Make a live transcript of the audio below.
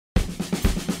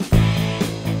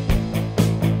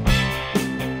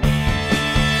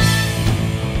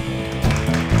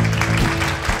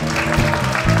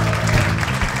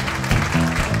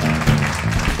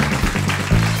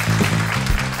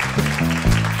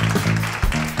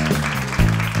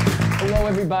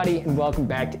everybody, and welcome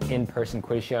back to In-Person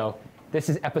Quiz Show. This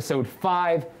is episode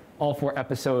 5. All 4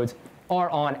 episodes are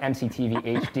on MCTV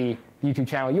HD YouTube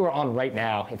channel. You are on right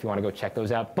now if you want to go check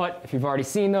those out. But if you've already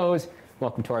seen those,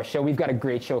 welcome to our show. We've got a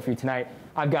great show for you tonight.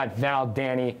 I've got Val,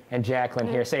 Dani, and Jacquelyn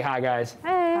here. Say hi, guys.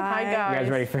 Hey. Hi, guys.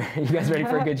 You guys ready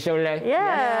for a good show today?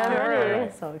 Yeah, All ready.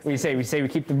 right. So we say we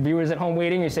keep the viewers at home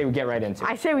waiting, or you say we get right into it?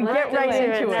 I say we get right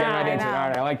into it. Get right into it. All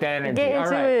right, I like that energy. Get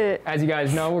into it. As you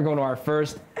guys know, we're going to our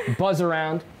first buzz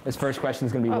around. This first question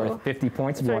is going to be worth 50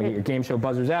 points if you want to get your game show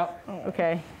buzzers out.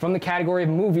 Okay. From the category of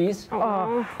movies,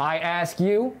 I ask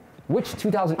you, which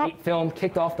 2008 film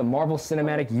kicked off the Marvel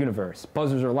Cinematic Universe?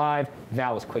 Buzzers are live.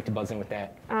 Val was quick to buzz in with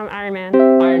that. Iron Man.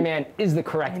 Iron Man is the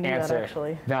correct answer. That,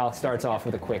 actually. Val starts off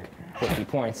with a quick 50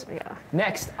 points. Yeah.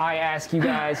 Next, I ask you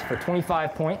guys for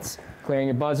 25 points, clearing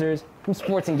your buzzers, from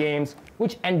sports and games,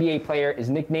 which NBA player is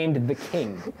nicknamed the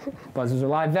King? Buzzers are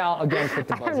live. Val, again, quick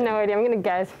to I buzz have in. no idea. I'm going to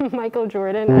guess. Michael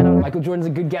Jordan. I don't know. Michael Jordan's a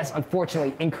good guess.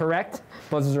 Unfortunately, incorrect.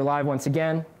 Buzzers are live once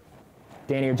again.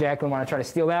 Dani or Jacquelyn want to try to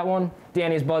steal that one?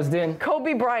 Dani's buzzed in.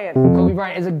 Kobe Bryant. Kobe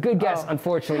Bryant is a good guess.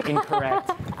 Unfortunately,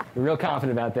 incorrect. You're real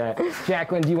confident about that.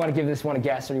 Jacquelyn, do you want to give this one a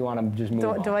guess, or do you want to just move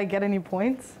on? Do I get any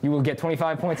points? You will get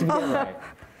 25 points if you get it right.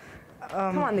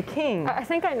 Come on, the King. I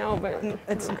think I know, but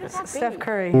It's Steph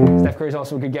Curry. Steph Curry's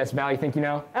also a good guess. Val, you think you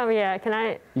know? oh yeah, can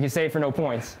I? You can say it for no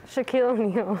points. Shaquille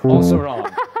O'Neal. Also wrong.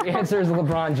 The answer is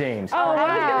LeBron James. Oh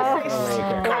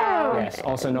wow. Yes,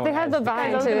 also known They have as the the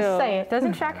vine I was too. gonna say it.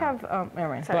 Doesn't Shaq have? Never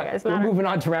mind. Sorry, guys. But we're Not moving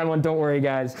on to round 1. Don't worry,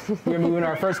 guys. We're moving.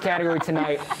 Our first category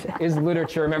tonight is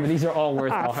literature. Remember, these are all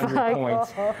worth 100 fuck.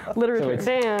 points. Literature. So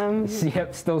it's, Damn.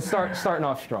 yep, still starting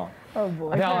off strong. Oh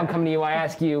boy. Val, I'm coming to you. I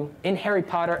ask you, in Harry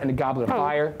Potter and the Goblet of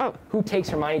Fire, who takes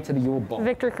Hermione to the Yule Ball?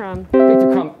 Victor Crumb.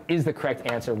 Victor Crumb is the correct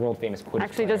answer. World famous Quidditch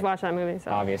Actually, player. just watched that movie.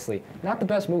 So. Obviously. Not the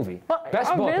best movie.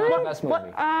 Best Oh, book, really? not the best movie.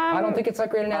 I don't think it's that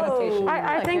great an adaptation.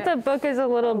 I think the book is a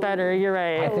little better. You're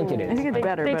right. I think it is. I think it's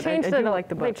better, They but changed I it. do like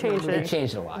the book. They changed They it.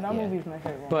 changed it a lot. That Yeah. movie's my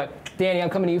favorite one. But Dani, I'm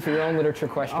coming to you for your own literature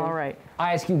question. All right.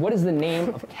 I ask you, what is the name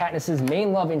of Katniss's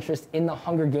main love interest in the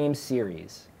Hunger Games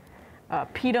series?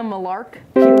 Peeta Mellark.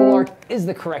 Peter Mellark is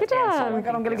the correct Good job. answer. Oh my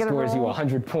God, I'm gonna get it Scores you wrong.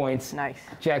 100 points. Nice.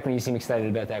 Jacquelyn, you seem excited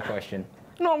about that question.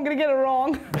 No, I'm gonna get it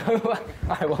wrong. All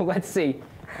right, well, let's see.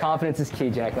 Confidence is key,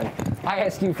 Jacquelyn. I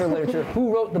ask you for literature,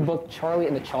 who wrote the book Charlie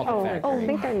and the Chocolate Factory? I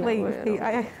think I know Wait, it. wait,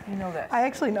 I know this. I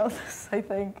actually know this, I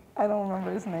think. I don't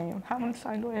remember his name. How much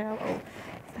time do I have? Oh,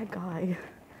 it's that guy.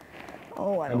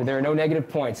 Oh, I Remember, don't. there are no negative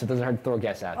points, so it doesn't hurt to throw a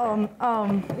guess out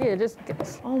there. Yeah, just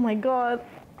guess. Oh my God.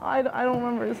 I don't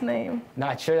remember his name.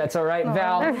 Not sure, that's all right.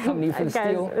 Val, coming to you for the Guys,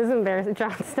 steal. this is embarrassing.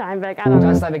 John Steinbeck. I don't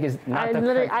John know. Steinbeck is not I the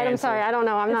literally, correct I'm answer. sorry. I don't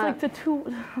know. I'm It's not. like the two.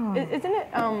 Isn't it?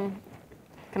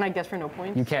 Can I guess for no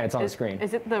points? You can, it's on the screen.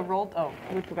 Is it the rolled? Oh,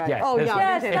 which guy? Yes, Oh this yeah. one.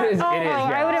 Yes. It is, it is, I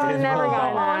yes, would have it is never rolled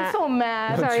gotten off. that. I'm so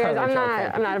mad. Sorry, guys. Charlie,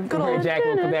 I'm not a Don't worry, Jack,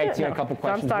 we'll come back to you in a couple John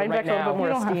questions. but Steinbeck's right a little bit more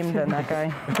now, esteemed than that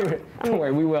guy. don't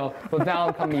worry, we will. But Val,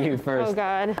 I'm coming to you first. Oh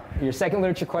God. Your second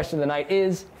literature question of the night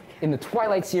is, in the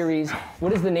Twilight series,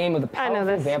 what is the name of the I know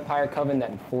powerful this. vampire coven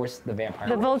that enforced the vampire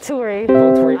The law? Volturi.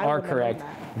 Volturi are correct.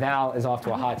 Val is off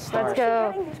to a hot start.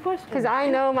 Let's go. Because I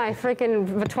know my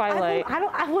freaking Twilight.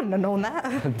 I wouldn't have known that.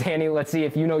 Dani, let's see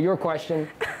if you know your question.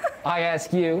 I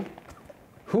ask you,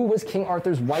 who was King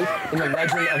Arthur's wife in the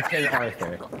Legend of King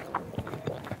Arthur?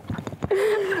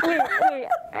 Wait.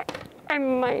 I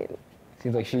might.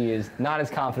 Seems like she is not as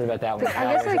confident about that one.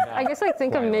 I guess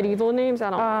think of medieval names. I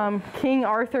don't know. King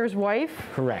Arthur's wife.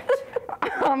 Correct.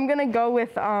 I'm gonna go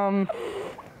with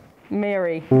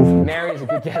Mary. Mary is a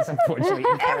good guess, unfortunately.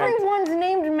 Incorrect. Everyone's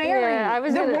named Mary. Yeah, I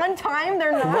was the gonna- one time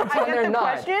they're not. I They're get the not.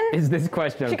 question. Is this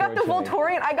question? She got the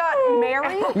unfortunately. Volturian. I got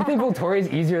Mary. You think Volturi is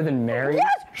easier than Mary? Yes,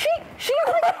 she's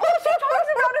like all she talks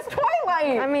about is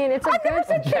Twilight. I mean, it's a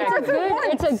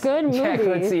good Jack, let's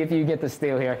movie. see if you get the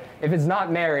steal here. If it's not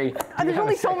Mary, you There's have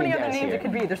only a so many second other guess names here. it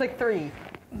could be. There's like 3.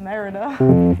 Merida.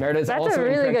 Merida is That's also a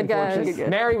really incorrect, good guess. unfortunately.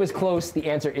 Mary was close. The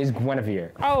answer is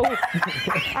Guinevere. Oh,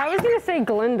 I was gonna say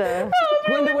Glinda.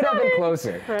 Glinda would have been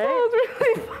closer. Right?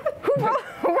 Who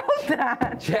wrote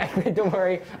that? Jack, don't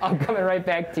worry. I'm coming right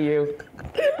back to you.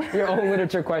 Your own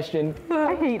literature question.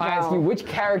 I hate I ask you, which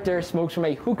character smokes from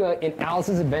a hookah in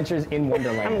Alice's Adventures in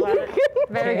Wonderland?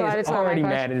 Very glad Danny's it's not my already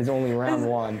question. mad. It is only round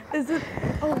 1. Is it?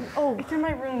 Oh. It's in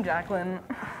my room, Jacquelyn.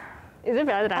 Is it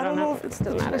bad that I don't know? if it's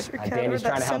Doesn't matter. Cheshire Cat Danny's or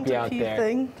trying that to help you out centipede there.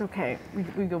 thing. It's okay.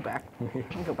 We go back. We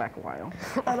go back a while.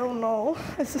 I don't know.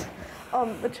 It's,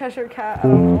 the Cheshire Cat. I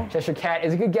don't know. Cheshire Cat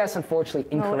is a good guess,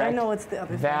 unfortunately incorrect. No, I know it's the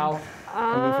other Val, thing.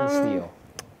 coming for the steal.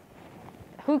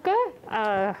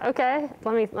 Hookah? Okay.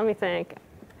 Let me think.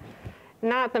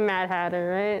 Not the Mad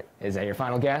Hatter, right? Is that your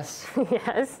final guess?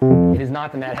 Yes. It is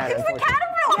not the Mad Hatter. It's the unfortunately.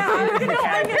 caterpillar.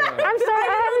 I'm sorry,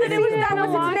 I haven't seen it in a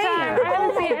long time. I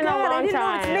haven't seen it in a long I didn't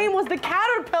know its time. name was the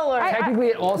caterpillar. Technically,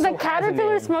 it also The has a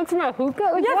caterpillar name. smokes from a hookah?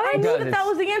 Like, Yes, what? I It knew does, that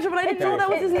was the answer, but I didn't know that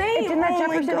was his name. It's in that Oh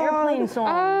my Jefferson God. Airplane song.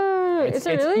 Oh, It's is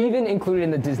it really? even included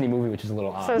in the Disney movie, which is a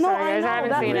little odd. So No, sorry, I guys. know. I haven't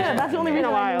That's, seen yeah, it. that's the only in a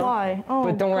reason I knew while. why. Oh,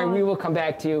 But don't worry, God. we will come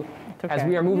back to you as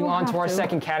we are moving on to our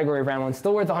second category of round one.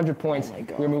 Still worth 100 points.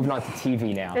 We're moving on to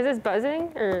TV now. Is this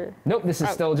buzzing or? Nope, this is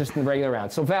still just the regular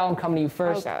round. So Val, I'm coming to you Oh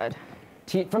first. God.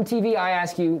 From TV, I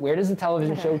ask you, where does the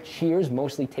television show Cheers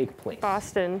mostly take place?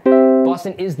 Boston.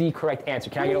 Boston is the correct answer.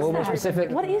 Can I get a little more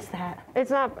specific? What is that?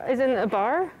 It's not. Is it in a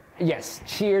bar? Yes,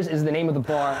 Cheers is the name of the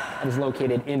bar that is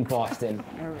located in Boston.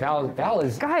 Val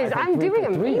is. Guys, I think, I'm 3 doing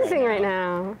for 3 amazing right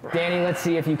now. Danny, let's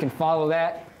see if you can follow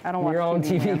that. I don't watch Your own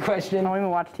TV man. question. I don't even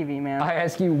watch TV, man. I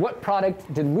ask you, what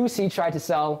product did Lucy try to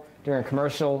sell during a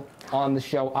commercial on the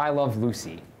show I Love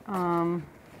Lucy?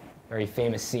 Very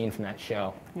famous scene from that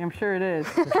show. Yeah, I'm sure it is.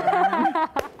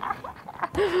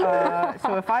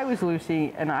 So if I was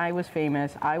Lucy and I was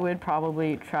famous, I would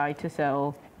probably try to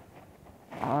sell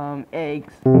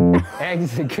eggs.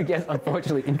 Eggs is a good guess,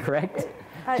 unfortunately incorrect.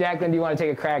 Jacqueline, do you want to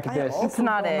take a crack at this? It's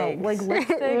not eggs. Like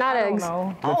lipstick? Not I don't eggs.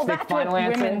 know. Oh, Lipstick, that's final what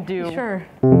answer? women do. Sure.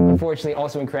 Unfortunately,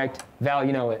 also incorrect. Val,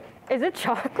 you know it. Is it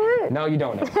chocolate? No, you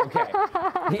don't know. Okay.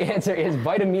 The answer is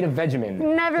Vitamita Vegemin.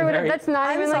 Never would have. Very- That's not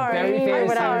I'm even like sorry. Very green or famous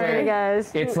whatever, cereal.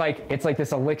 guys. It's like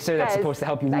this elixir that's Guys, supposed to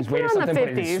help you lose that weight or came out in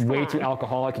something, the but it's 50s, way come too on.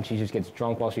 alcoholic and she just gets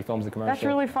drunk while she films the commercial. That's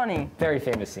really funny. Very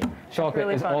famous scene. Chocolate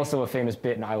really is funny. also a famous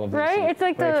bit in I Love Lucy. Right? It's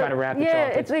like where the they try to wrap the yeah.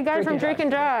 chocolate. It's the guy from Drake and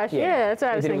Josh. Yeah. Yeah, that's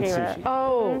what I was They did it with thinking about. sushi.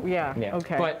 Oh, yeah. Yeah.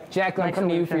 Okay. But Jacqueline, I'm Nice coming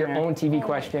to you for your solution, own TV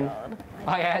question.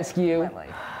 I ask you,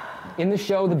 in the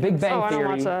show The Big Bang Oh, I don't Theory,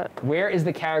 watch that. where is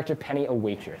the character Penny a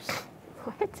waitress?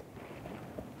 What?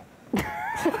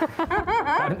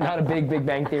 Not a big Big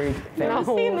Bang Theory fan.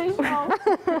 No. Seen this show.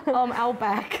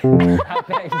 Outback.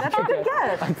 That's a good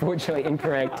guess. Unfortunately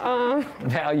incorrect.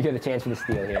 Val, you get a chance for the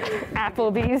steal here.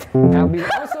 Applebee's.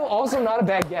 Also not a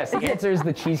bad guess. The answer is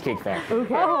the Cheesecake Factory.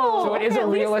 Oh, So it is a at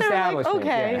least real they're like, establishment.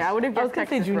 okay. yes. Yeah, I would have I was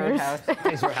guessed gonna say Texas Juniors. Roadhouse.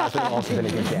 Texas Roadhouse would have also been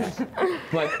a good guess.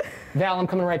 But Val, I'm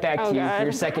coming right back to Oh, you for God.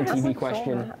 your second TV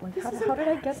question. How did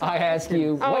I guess that? I ask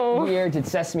you, Oh. what year did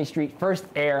Sesame Street first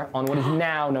air on what is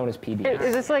now known as PBS?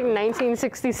 Is this like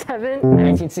 1967?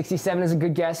 1967 is a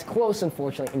good guess. Close,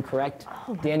 unfortunately, incorrect.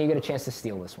 Danny, you get a chance to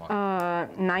steal this one.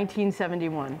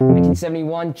 1971.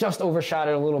 1971, just overshot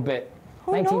it a little bit.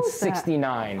 Who knows that?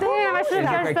 1969. Damn, I should is the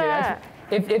have correct guessed answer. that.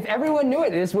 If everyone knew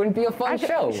it, this wouldn't be a fun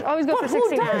show. Always go for Who doesn't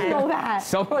 69. know that?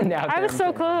 Someone out there. I was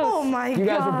so close. Oh my You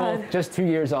guys were God. both just 2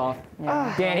 years off.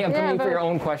 Danny, I'm Yeah, coming to you for but- your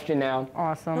own question now.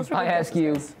 Awesome. Those were I good ask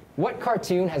you, guesses. what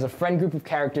cartoon has a friend group of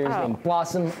characters named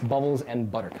Blossom, Bubbles, and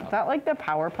Buttercup? Is that like the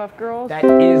Powerpuff Girls? That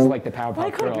is like the Powerpuff Why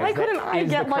Girls. couldn't That I is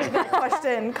get the like correct- that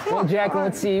question? Come Well, on. Jacqueline,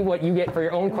 let's see what you get for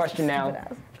your own question now.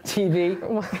 TV.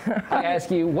 I ask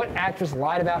you, what actress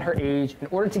lied about her age in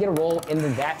order to get a role in the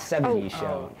That 70s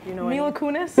show? You know Mila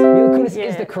Kunis? Mila Kunis is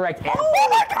Yeah. the correct answer. Oh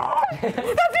my God! That's the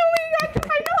only actress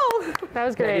I know. That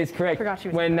was That great. is correct. Forgot she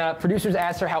was- When producers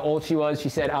asked her how old she was, she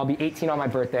said, I'll be 18 on my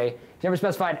birthday. She never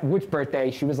specified which birthday.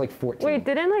 She was like 14. Wait,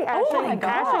 didn't like Ashton my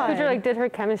God. Kutcher like did her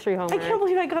chemistry I homework? can't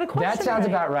believe I got a question. That sounds right.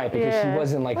 about right because she Yeah.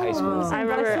 was in like high school. I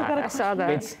remember. still got a I saw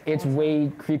that. It's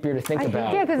way creepier to think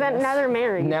about. Yeah, because now they're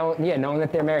married. Now, yeah, knowing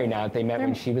that they're married now, that they met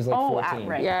when she was like 14.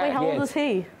 right. Yeah. Wait, how Yeah, old is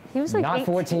he? He was like Not 18.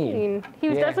 14. He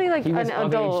was Yeah, definitely like he was an of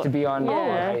adult. age to be on,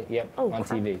 Yeah. on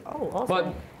TV. Oh, awesome.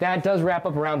 But that does wrap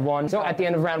up round one. So at the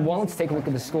end of round one, let's take a look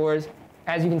at the scores.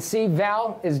 As you can see,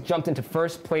 Val is jumped into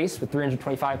first place with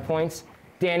 325 points.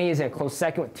 Danny is in a close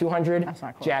second with 200. That's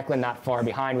not close. Jacqueline not far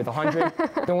behind with 100.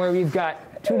 Don't worry, we've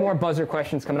got 2 more buzzer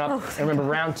questions coming up. And remember,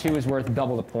 round 2 is worth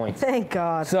double the points. Thank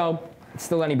God. So it's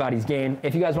still anybody's game.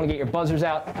 If you guys want to get your buzzers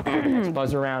out, let's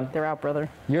buzz around. They're out, brother.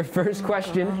 Your first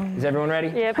question, is everyone ready?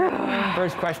 Yep.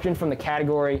 First question from the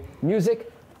category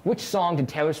music. Which song did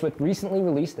Taylor Swift recently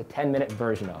release the 10-minute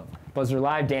version of? Buzzer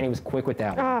live. Danny was quick with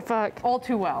that one. Oh fuck. All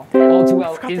too well. All Too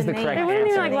Well forgot is the the name. correct It wouldn't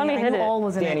even answer. like let me I hit knew it. all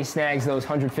was in Danny it. snags those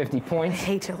 150 points. I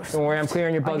hate Taylor Don't Swift. worry, I'm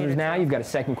clearing your I hate buzzers it. now. You've got a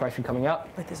second question coming up.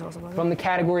 Like this also was From the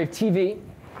category of TV,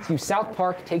 South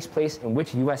Park takes place in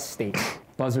which U.S. state?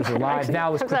 Buzzers are live.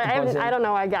 Val was I'm quick sorry, to buzz in. I don't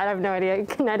know. I have no idea.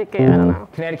 Connecticut. I don't know.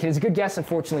 Connecticut is a good guess,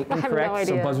 unfortunately have no incorrect.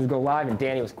 So idea. buzzers go live, and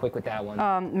Danny was quick with that one.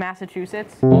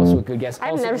 Massachusetts. Also a good guess.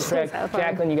 I've Also never seen incorrect. South Park.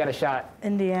 Jacqueline, you got a shot.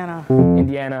 Indiana.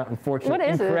 Indiana, unfortunately What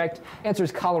is it? incorrect. Answer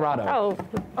is Colorado. Oh,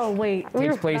 Oh wait.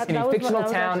 Takes place in a fictional that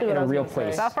was town actually in what I a was real gonna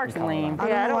place. say. South Park's in Colorado. lame. I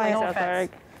yeah. I don't don't know like why. South Park.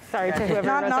 Sorry to whoever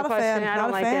Not- wrote not the a fan, question. I not don't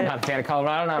a like fan. it. Not a fan of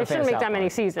Colorado, not They a fan shouldn't of make South that many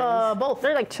Park. seasons. Both.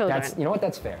 They're like children. You know what?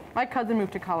 That's fair. My cousin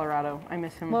moved to Colorado. I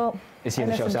miss him. Well, Is he in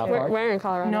the show South Where, Park? where in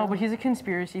Colorado? no, but he's a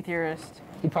conspiracy theorist.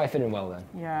 He'd probably fit in well then.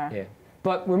 Yeah. Yeah.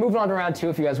 But we're moving on to round 2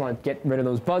 if you guys want to get rid of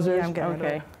those buzzers. yeah, I'm getting rid of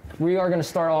Okay. it. We are going to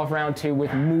start off round 2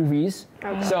 with movies.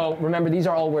 Okay. So remember, these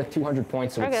are all worth 200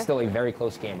 points, so Okay. it's still a very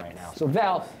close game right now. So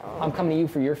Val, I'm coming to you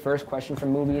for your first question from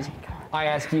movies. I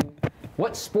ask you,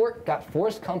 what sport got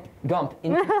Forrest Gump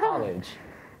into college?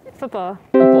 Football.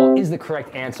 Football is the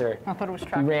correct answer. I thought it was He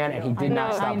track. ran and he did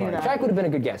not No, stop I knew running. that. Track would have been a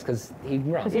good guess because he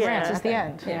runs. Yeah. Rants, it's the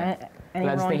end. Yeah. And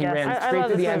That's the thing, he ran I straight love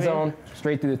through the this end movie. zone,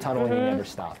 straight through the tunnel, and he never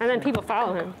stopped. And then people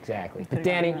follow him. Exactly. But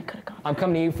Danny, I'm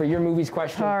coming to you for your movies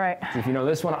question. All right. See if you know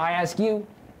this one. I ask you,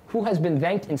 who has been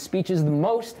thanked in speeches the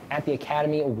most at the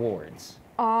Academy Awards?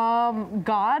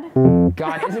 God?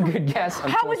 God is a good guess.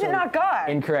 How is it not God?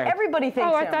 Incorrect. Everybody thinks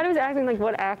Oh, I him. thought it was acting like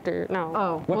what actor? No.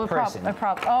 Oh, What well, person?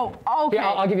 Oh, okay. Yeah,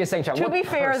 I'll give you a second shot. To What be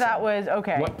fair, person? that was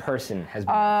okay. What person has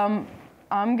been?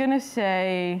 I'm gonna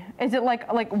say, is it like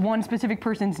one specific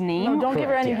person's name? No, don't give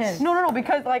her Correct, any yes. hints. No,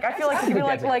 because like I feel like it could be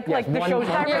like Yes, the one- show's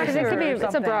one Yeah, because it could be. or It's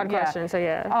a something. broad Yeah. question. So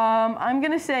yeah. I'm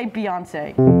gonna say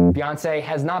Beyonce. Beyonce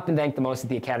has not been thanked the most at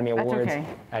the Academy Awards. okay.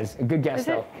 As a good guess, Is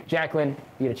it? though. Jacquelyn,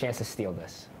 you get a chance to steal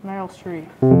this. Meryl Streep.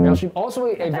 Meryl Streep, also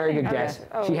a very good Okay. guess.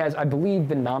 Oh. She has, I believe,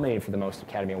 been nominated for the most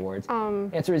Academy Awards.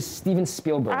 Answer is Steven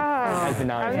Spielberg has been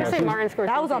I was nominated. gonna say She was Martin Scorsese.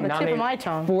 That was on the tip of nominated my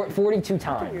tongue. 42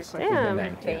 times. She's been Damn.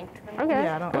 thanked, yeah. Okay.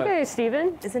 Yeah, I don't- Okay,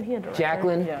 Steven. Isn't he a director?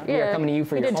 Jacquelyn, we are Yeah. coming to you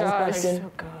for He your did home Jaws. question.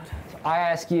 So good. I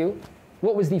ask you,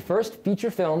 what was the first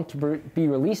feature film to be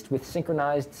released with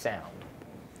synchronized sound?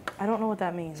 I don't know what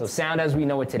that means. So sound as we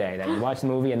know it today, that you watch the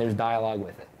movie and there's dialogue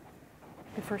with it.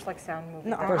 The first like sound movie.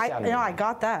 no, First sound movie. I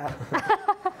got that.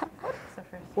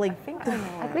 Like,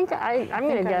 I think I'm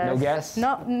gonna guess. No guess?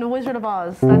 no, Wizard of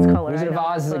Oz. That's color. Wizard I of know,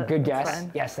 Oz is a but good it's guess.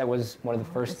 fine. Yes, that was one of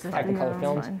the first Technicolor it's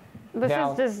films. fine. This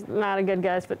Val. is just not a good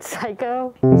guess, but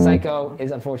Psycho. Psycho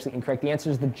is unfortunately incorrect. The answer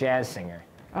is The Jazz Singer.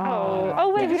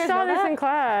 Oh wait, Did you we guys saw know this that? in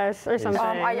class or something.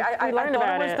 I we learned thought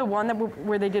about it was the one that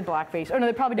where they did blackface. Oh no,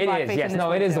 they probably did It blackface. is, yes. in this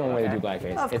No, it is the one where they too. do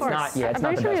blackface. Of It's course. not, yeah, it's I'm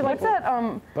not the pretty sure best we one. looked What's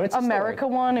that But it's a America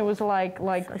story. one? It was like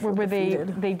feel where they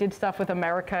defeated. did stuff with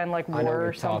America and like I know what war you're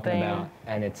or talking something. about.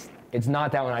 And it's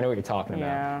not that one. I know what you're talking about.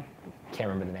 Yeah. Can't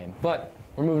remember the name. But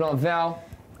we're moving on. Val,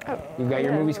 you've got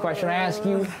your movies question. I ask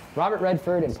you, Robert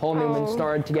Redford and Paul Newman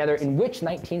starred together in which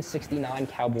 1969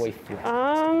 cowboy flick?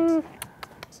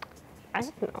 I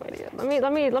have no idea.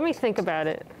 Let me think about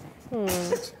it. You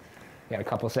got a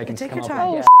couple of seconds to Take come your up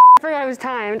time. with Oh, a I forgot I was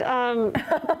timed.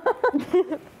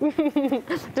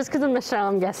 Just because of Michelle,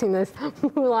 I'm guessing this.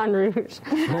 Moulin Rouge.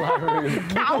 guess.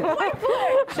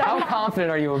 How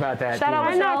confident are you about that? Shout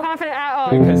out Tina? I'm not confident at all.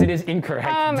 Because it is incorrect.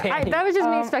 That was just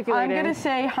me I'm speculating. gonna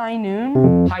say High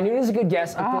Noon. High Noon is a good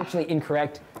guess. Unfortunately,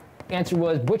 incorrect. Answer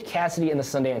was Butch Cassidy and the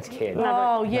Sundance Kid.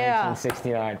 Oh, yeah.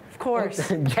 1969. Of course.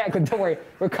 Jacqueline, don't worry.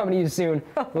 We're coming to you soon.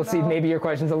 We'll see. Maybe your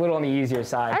question's a little on the easier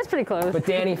side. That's pretty close. But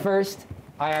Danny, first,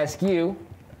 I ask you,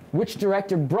 which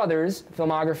director brothers'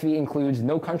 filmography includes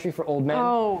No Country for Old Men,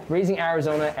 Oh. Raising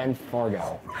Arizona, and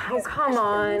Fargo? Oh, come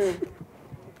on.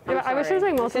 I wish it was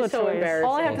like multiple This is so choice. embarrassing.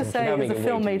 All I have to You're say not is making a it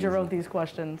film way too major easy. wrote these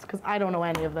questions because I don't know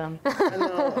any of them.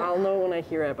 I'll know when I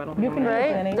hear it, but I don't think I'm Right?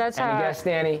 Danny. That's Any how. guess,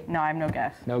 Danny? No, I have no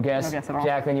guess. No guess? No guess at all.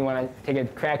 Jacqueline, you want to take a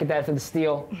crack at that for the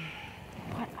steal?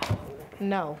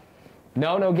 No.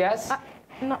 No guess?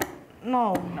 No.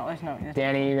 No, there's no.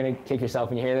 Danny, you're going to kick yourself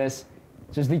when you hear this.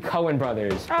 It's just the Coen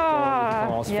brothers. yeah,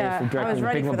 I was The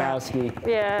ready Big for that. Lebowski.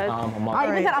 Yeah. Among I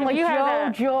even said I'm like You have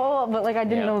that. Joe, but like I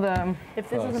didn't Yeah. know them. If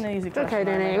this Close. isn't an easy It's question. okay,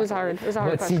 Danny. I It was hard. It was a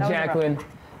hard Let's see, question. Jacqueline.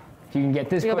 If you can get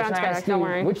this You'll question, bounce I back, ask you, don't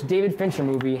worry. which David Fincher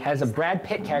movie has a Brad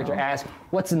Pitt character ask,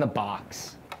 "What's in the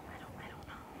box?" I don't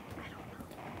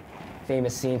know.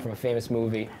 Famous scene from a famous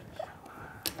movie.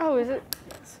 Oh, is it?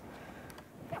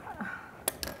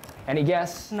 Any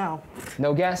guess? No.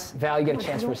 No guess? Val, you get a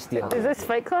chance for a steal. Is this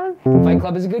Fight Club? Fight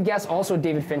Club is a good guess. Also a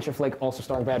David Fincher flick, also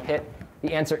starring Brad Pitt.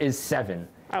 The answer is 7.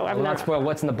 Oh, I will not spoil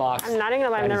what's in the box. I'm not even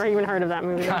gonna lie. I've That never is even heard of that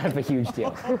movie. kind of a huge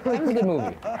deal. It was a good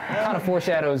movie. Kind of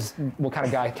foreshadows what kind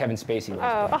of guy Kevin Spacey was.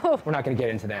 Oh, We're not going to get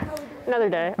into that. another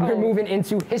day. We're Oh. moving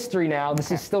into history now.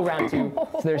 This is still round 2,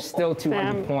 so there's still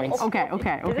 200 Damn. points. Okay.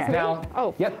 Val,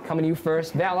 Oh. yep, coming to you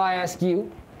first. Val, I ask you,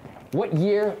 what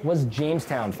year was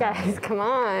Jamestown founded? Guys, come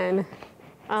on.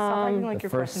 Stop acting like The your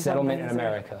first questions settlement in haven't been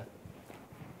America.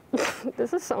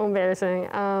 This is so embarrassing.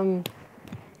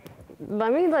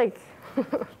 Let me like.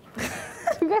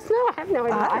 You guys know I have no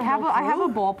idea. I have a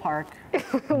ballpark.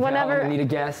 Val, Whenever. you need a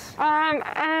guess.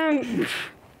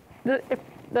 The,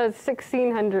 the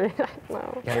 1600. I don't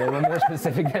know. Yeah, a little more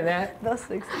specific than that. That's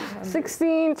 1600.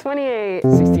 1628.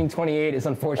 1628 is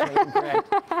unfortunately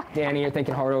incorrect. Danny, you're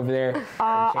thinking hard over there.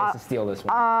 Got a chance to steal this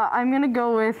one. I'm gonna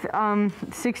go with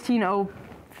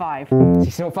 1605.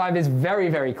 1605 is very,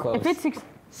 very close. If it's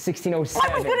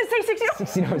 1607. I was gonna say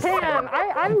 1600. 1607. Damn,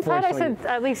 I'm glad I said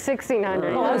at least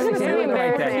 1600. Oh, That's that's really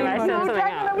right there. embarrassing. I said No, something Jacquelyn,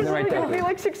 I else. was Right really there. gonna be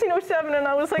like 1607, and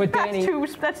I was like, But Danny-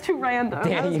 that's too random.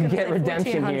 Danny, you get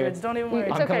redemption here. Don't even worry.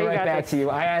 It's I'm okay, coming you right got back this. to you.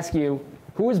 I ask you,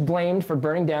 who was blamed for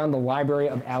burning down the Library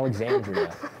of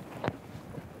Alexandria?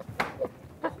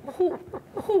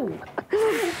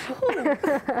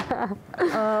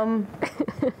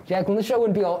 Jacqueline, the show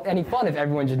wouldn't be any fun if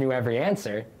everyone just knew every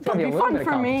answer. It's probably a be little fun bit of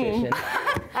for me.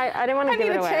 competition. I didn't want to give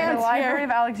need it a away. chance. The Library of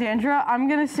Alexandria. I'm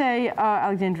gonna say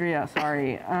Alexandria.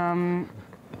 Sorry.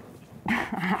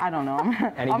 I don't know.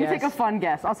 I'm gonna take a guess? fun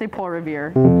guess. I'll say Paul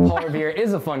Revere. Paul Revere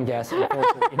is a fun guess.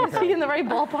 Unfortunately, Is he in the right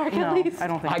ballpark No, at least? I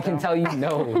don't think I so. can tell you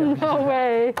no. No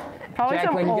way. Probably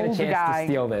Jacqueline, some you get a old chance guy. to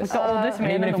steal this. Like the oldest And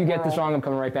man even in if the you get this world. wrong, I'm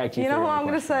coming right back to you. You know for who your I'm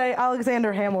gonna question. say?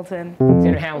 Alexander Hamilton.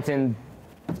 Xander Hamilton,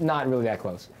 not really that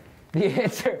close. The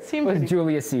answer Seemed was pretty-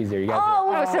 Julius Caesar. You guys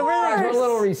Oh, so are a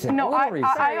little recent. No, a little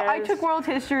recent. I took world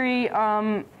history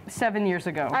 7 years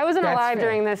ago. I wasn't That's alive fair.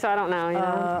 during this, so I don't know. You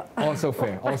know? Also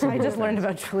fair. Also I just learned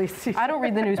about Julius Caesar. I don't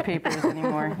read the newspapers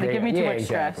anymore. They give me too Yeah, much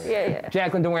stress. exactly. Yeah.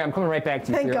 Jacqueline, don't worry. I'm coming right back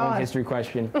to you Thank for your own God. history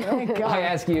question. Thank God. I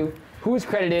ask you, who is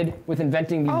credited with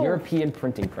inventing the European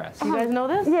printing press? You guys know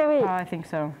this? Yeah, wait. I think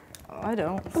so. I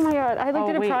don't. Oh my god, I looked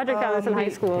at a wait, project on this in high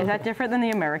school. Is that different than the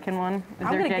American one? Is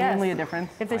I'm there gonna genuinely guess. a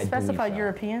difference? If they I believe specified so.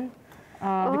 European,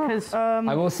 Because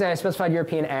I will say I specified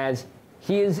European as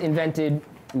he is invented.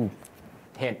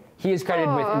 Hint. He is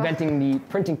credited with inventing the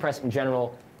printing press in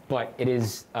general, but it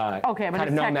is Okay, but kind of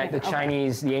it's known that the technical.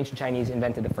 Chinese, the ancient Chinese,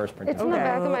 invented the first printing It's in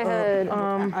press. the back of my head.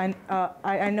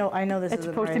 I know this it's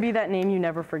isn't supposed to right. be that name you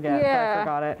never forget, but Yeah. I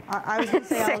forgot it. I was gonna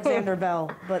say Alexander Bell,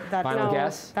 but that's Final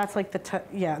guess? That's like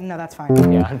yeah, no, that's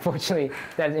fine. Yeah, unfortunately,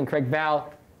 that is incorrect.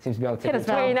 Val seems to be able to take Hit us,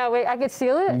 the Val. Wait, no, wait, I could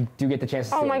steal it? You do get the chance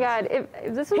to Oh steal my this. god, if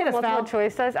this was Hit a us, multiple Val.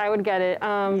 choice test, I would get it.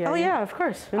 Oh yeah, of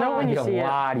course. You know when It'd you be see a it.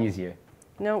 lot easier.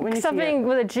 No, when you see Something it.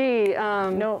 with a G.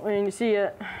 No, when you see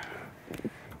it.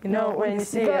 You No, know when you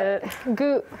see Gu- it.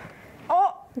 Gu-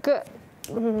 Oh, gu-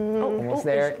 Almost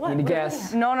there. what? Need to What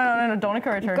guess. No, don't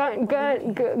encourage her.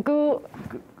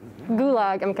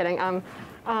 Gulag. I'm kidding.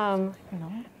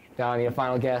 Val, I need a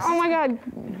final guess. Oh my god.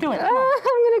 do it. I'm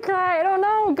gonna cry. I don't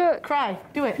know. Cry.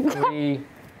 Do it. 3,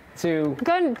 2.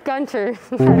 Gunter.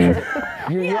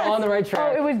 You're on the right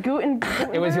track. Oh, it was Guten.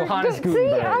 It was Johannes See,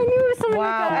 Gutenberg. I knew it was something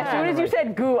Wow. like As that. soon as you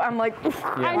said goo, I'm like,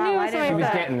 I knew it was She something was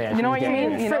like that. getting there. You She know was what you getting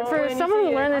mean? there. You know For when you someone see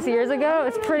who it. learned this years ago,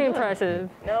 it's pretty impressive.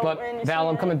 But Val,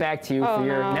 I'm coming back to you for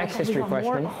your no. next history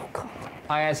question.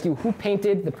 I ask you, who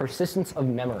painted The Persistence of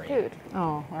Memory? Dude,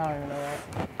 Oh, I don't even know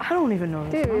that. I don't even know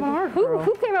this. dude,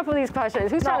 who came up with these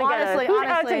questions? Who's trying to get honestly, us? Who's out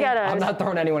to honestly, get I'm us? not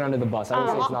throwing anyone under the bus. I would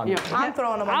say it's not me. I'm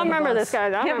throwing them. I'll under the remember bus. this,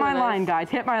 guys. I'll Hit my remember line, this. guys.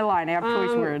 Hit my line. I have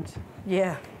choice words.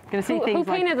 Yeah. Gonna say Who things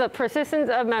like. painted the persistence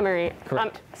of memory?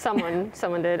 Correct. Someone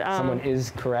did. Someone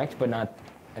is correct, but not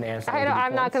an answer.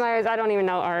 I'm not gonna lie, I don't even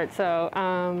know art, so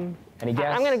Any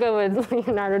guess? I'm gonna go with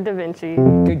Leonardo da Vinci.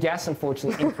 Good guess,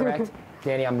 unfortunately incorrect.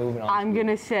 Danny, I'm moving on. I'm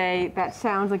gonna say that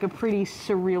sounds like a pretty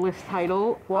surrealist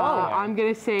title. Whoa. I'm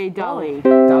gonna say Dali.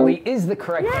 Dali is the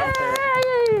correct answer.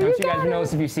 Yay! Don't you guys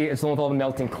notice if you see it, it's the one with all the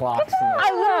melting clocks. And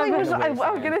I literally was. Yeah. I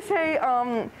was gonna say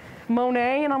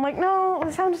Monet, and I'm like, no,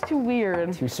 it sounds too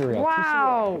weird. Too surreal.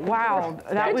 Wow, wow,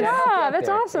 that was. job. Right that's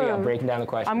there. awesome. There you go, breaking down the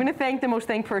question. I'm gonna thank the most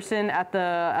thanked person at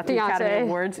the Beyonce. Academy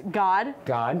Awards, God.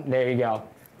 God, there you go.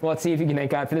 Well, let's see if you can thank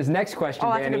God for this next question, Oh,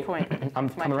 that's a Danny. good point. I'm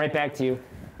coming right back to you.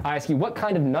 I ask you, what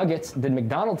kind of nuggets did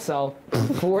McDonald's sell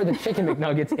before the chicken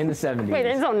McNuggets in the 70s? Wait,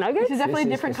 there's no nuggets? This is definitely a is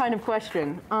different kind of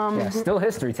question. Yeah, still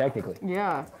history, technically.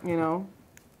 Yeah, you know,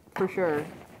 for sure,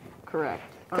 correct.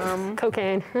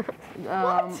 Cocaine.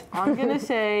 I'm gonna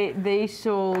say they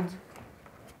sold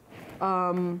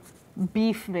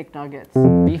beef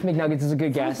McNuggets. Beef McNuggets is a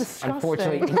good guess. disgusting.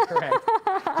 Unfortunately, incorrect.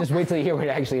 Just wait till you hear what it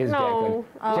actually is, No.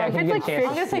 Jacqueline. Jacqueline, you it's get a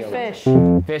like chance I'm to gonna say steal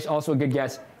it. fish. Fish, also a good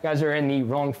guess. You guys are in the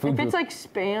wrong food If group. it's like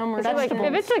spam or Like, something.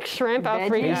 if it's like shrimp, I'll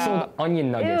freak They sold out.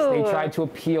 onion nuggets. Ew. They tried to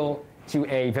appeal to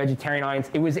a vegetarian audience.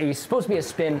 It was supposed to be a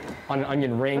spin on an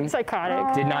onion ring.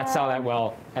 Psychotic. Did not sell that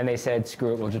well, and they said,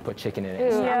 screw it, we'll just put chicken in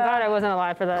it. Ew, I'm glad I wasn't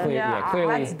alive for that.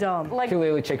 Clearly, That's dumb. like,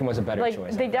 clearly chicken was a better like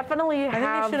choice. they definitely I think they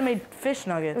have, should have made fish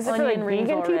nuggets. Is it for like onion rings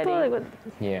vegan people? already. Like,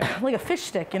 what? Yeah. Like a fish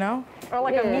stick, you know? or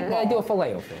like a Yeah. meatball. I do a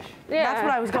filet-o-fish. Yeah, That's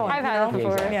what I was going, I've you had it know?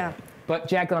 before. Exactly. Yeah. But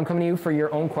Jacqueline, I'm coming to you for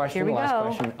your own question, Here we the last go.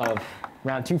 question of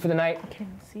round 2 for the night.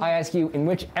 I ask you, in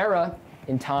which era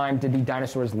in time did the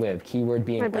dinosaurs live? Keyword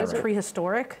being That's era.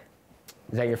 Prehistoric?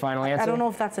 Is that your final answer? I don't know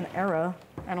if that's an era.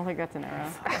 I don't think that's an era.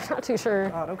 I'm not too sure.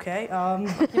 God, okay.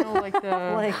 You know, like the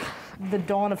Like the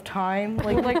dawn of time.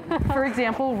 Like, well, like for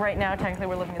example, right now technically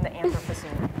we're living in the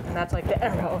Anthropocene, and that's like the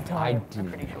era of I time. do. I'm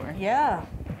pretty sure. yeah.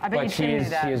 I bet But you she Tim is- knew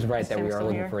that. she is right Is that Tim we are still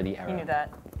looking here? for the He era. knew that.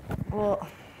 Well,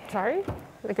 Sorry?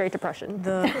 The Great Depression.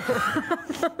 well,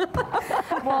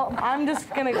 I'm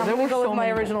gonna were go so with my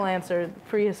many. original answer.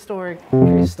 Prehistoric.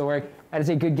 Prehistoric. That is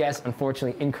a good guess.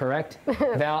 Unfortunately, incorrect.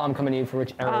 Val, I'm coming to you for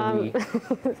which era we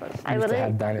I used to have literally feel like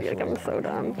I'm dinosaurs. so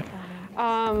dumb.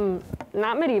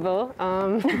 Not medieval.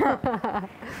 Oh,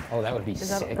 that would be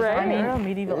sick. right? I mean, Era,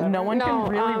 medieval era. no one No, can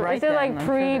really write is it that, like and I'm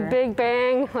sure they're- pre-Big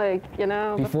Bang? Like, you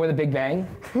know? Before the Big Bang?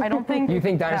 I don't think. You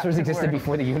think that dinosaurs could existed work.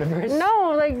 before the universe?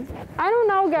 No, like, I don't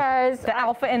know, guys. The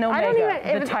Alpha and I Omega. don't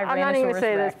even, the Tyrannosaurus I'm not even gonna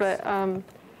say Rex. this, but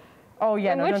Oh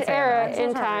yeah, in no, which don't say era that.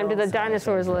 in time did the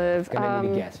dinosaurs live? Gonna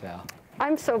need a guess, Val.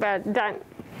 I'm so bad.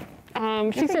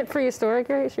 She said prehistoric,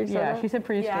 right? She said Yeah, that? she said Yeah,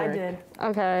 prehistoric. I did.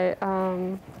 Okay.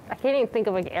 I can't even think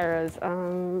of like eras.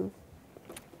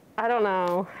 I don't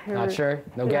know. Not sure?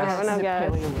 No Yeah, guess? no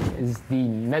guess. Is the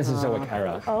Mesozoic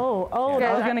era. Oh,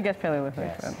 I was gonna guess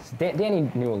Paleolithic. but Yes.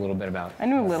 Danny knew a little bit about I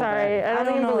knew a little Sorry, bit. I don't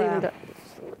don't even know believe in that. that.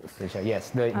 Yes,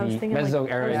 the I was thinking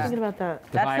Mesozoic I era was is thinking about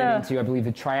that. divided That's into, I believe,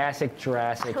 the Triassic,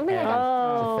 Jurassic, and think I the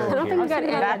Oh, third I don't think period.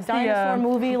 we got That's that dinosaur the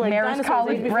movie, like Maris dinosaurs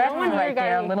College age breath No one here right got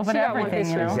there. A any- little bit she of got one everything,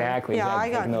 you know. history. Exactly. Yeah, I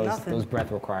got taking those, nothing. those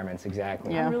breath requirements,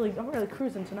 exactly. Yeah. I'm really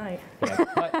cruising tonight. Yeah,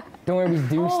 but don't worry, we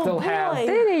do Oh, still boy. have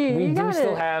Diddy, we you do got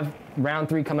still it. have round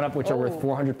 3 coming up, which are worth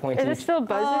 400 points Is it each. still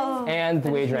buzzing? And the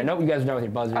wager round. Nope, you guys are done with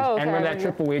your buzzers. Oh, okay, And remember I that wouldn't-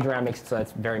 triple wager round makes it so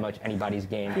that's very much anybody's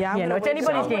game. Yeah, Yeah, no, it's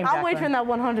anybody's game, I'm Jacquelyn. wagering that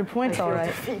 100 points, all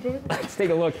right. Let's take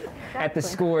a look at the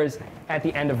scores at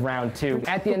the end of round 2.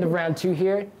 At the end of round 2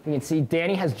 here, you can see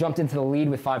Danny has jumped into the lead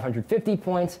with 550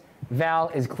 points. Val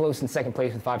is close in second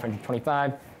place with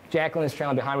 525. Jacquelyn is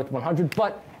trailing behind with 100.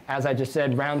 But as I just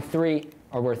said, round 3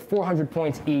 are worth 400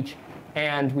 points each.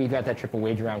 And we've got that triple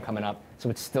wager round coming up. So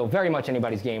it's still very much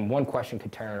anybody's game. One question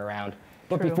could turn it around.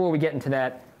 But True. before we get into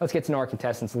that, let's get to know our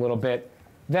contestants a little bit.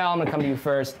 Val, I'm going to come to you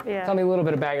first. Yeah. Tell me a little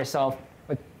bit about yourself.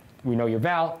 We know you're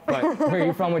Val, but where are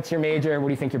you from? What's your major? What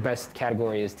do you think your best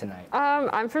category is tonight?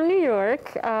 I'm from New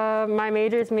York. My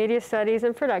major is media studies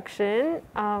and production.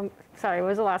 Sorry, what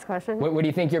was the last question? What do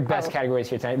you think your best Oh. category is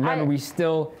here tonight? Remember, we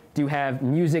still do have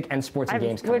music and sports I and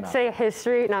games coming would up. say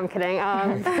history. No, I'm kidding.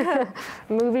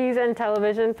 Movies and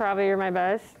television probably are my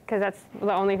best because that's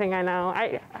the only thing I know.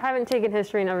 I haven't taken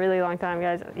history in a really long time,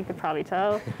 guys. You could probably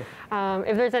tell.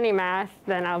 If there's any math,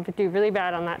 then I'll do really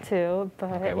bad on that too.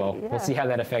 But Okay, well, yeah. we'll see how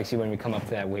that affects you when we come up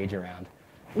to that wager round.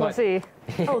 We'll But- see.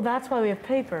 Oh, that's why we have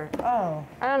paper. Oh.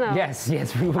 I don't know. Yes,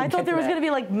 we will I get thought there was that. going to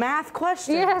be like math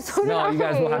questions. Yeah, so did No, you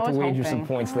guys will I. have I to was wager some hoping.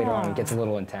 points later on. It gets a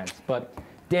little intense. But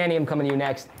Danny, I'm coming to you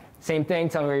next. Same thing.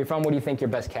 Tell me where you're from. What do you think your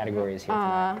best category is here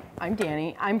tonight? I'm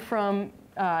Dani. I'm from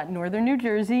northern New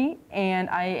Jersey, and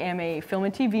I am a film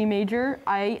and TV major.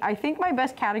 I think my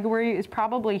best category is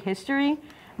probably history,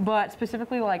 but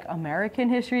specifically like American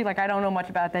history. Like I don't know much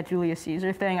about that Julius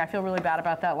Caesar thing. I feel really bad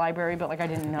about that library, but like I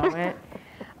didn't know it.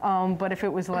 But if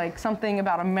it was like something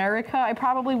about America, I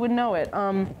probably would know it.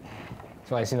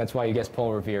 So I assume that's why you guessed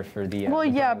Paul Revere for the. Well, the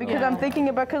yeah, Ballroom. because I'm thinking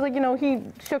about, because like, you know, he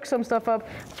shook some stuff up.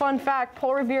 Fun fact,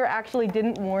 Paul Revere actually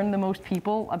didn't warn the most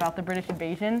people about the British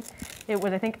invasion. It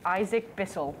was, I think, Isaac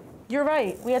Bissell. You're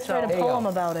right. We had to write There a you go. poem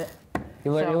about it.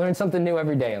 You learn something new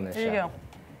every day on this There you show. go.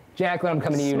 Jacquelyn, I'm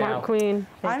coming to you Smart now. queen.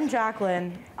 I'm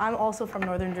Jacquelyn. I'm also from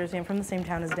northern Jersey. I'm from the same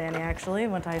town as Dani, actually.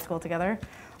 Went to high school together.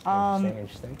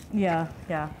 Interesting. Yeah.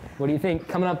 What do you think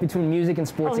coming up between music and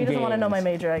sports Oh, he and games? doesn't want to know my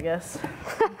major, I guess.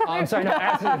 Oh, I'm sorry, no,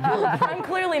 absolutely. I'm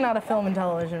clearly not a film and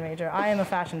television major. I am a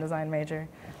fashion design major.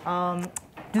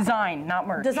 Design, not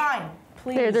merch. Design,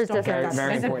 please. There's don't get difference. that.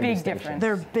 Very There's a important big distinction.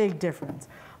 difference. They're big difference.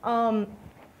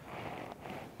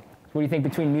 What do you think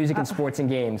between music and sports and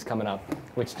games coming up?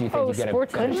 Which do you think Oh, you get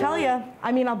sports a Couldn't tell you.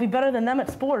 I mean, I'll be better than them at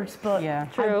sports, but Yeah.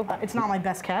 True. it's not my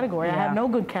best category. I Yeah. have no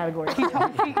good category.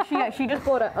 She just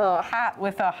bought a hat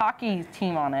with a hockey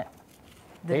team on it.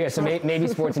 Yeah, so maybe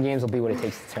sports and games will be what it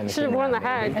takes to turn the Should have game worn the around,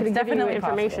 hat. maybe. Could have given you definitely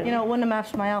information. possible. You know, it wouldn't have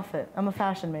matched my outfit. I'm a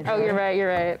fashion major. Oh, you're right. You're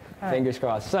right. Fingers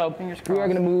crossed. So Fingers we are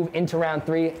crossed. going to move into round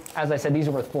 3. As I said, these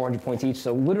are worth 400 points each.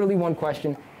 So literally one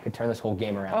question could turn this whole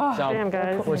game around. So Damn,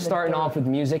 guys. we're starting off with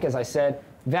music, as I said.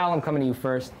 Val, I'm coming to you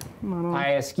first.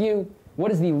 I ask you,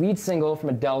 what is the lead single from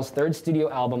Adele's third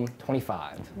studio album,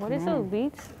 25? What is the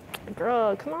lead?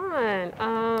 Girl, come on.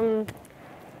 I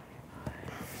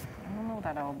don't know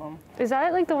that album. Is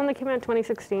that like the one that came out in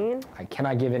 2016? I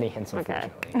cannot give any hints, Okay.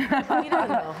 unfortunately. He doesn't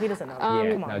know. He doesn't know.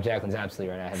 Yeah, Come on. no, Jacqueline's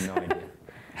absolutely right. I have no idea.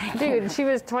 Dude, she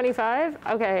was 25?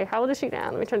 Okay, how old is she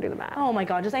now? Let me try to do the math. Oh my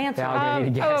God, just answer. Val, gonna need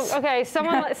a guess. Okay,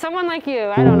 someone like you.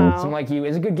 I don't know. Someone Like You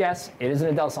is a good guess. It is an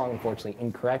Adele song, unfortunately.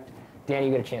 Incorrect. Danny,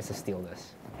 you get a chance to steal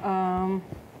this.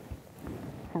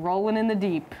 Rolling in the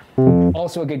Deep.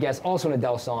 Also a good guess. Also an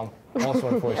Adele song. Also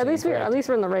unfortunately At least incorrect.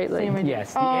 we're in the right league.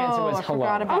 Yes, the answer was I Hello.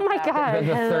 forgot about Oh my that. God. The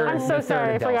third- I'm the so third sorry.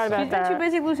 I Adele forgot song. about She's been too that.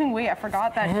 busy losing weight. I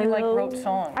forgot that she like wrote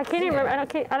songs. I can't even remember.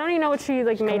 I don't even know what she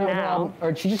like made now.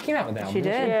 Or she just came out with that. She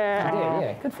did. Yeah.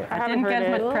 Yeah, good for her. I haven't Didn't get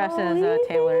heard as it. much press as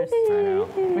Taylor's, I know.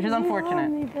 which is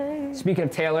unfortunate. Speaking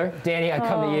of Taylor, Danny, I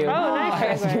come to you. Oh, nice I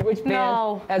ask you segue. which band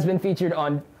No. has been featured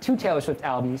on 2 Taylor Swift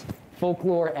albums,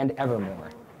 Folklore and Evermore.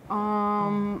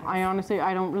 I honestly,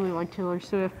 I don't really like Taylor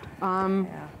Swift. Yeah.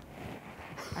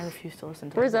 I refuse to listen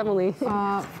to Where's it. Emily?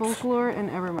 Folklore and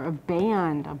Evermore, a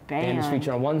band. And is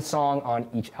featured on 1 song on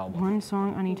each album. One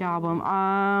song on each album.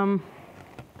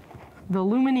 The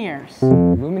Lumineers.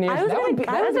 Lumineers. I was that would be,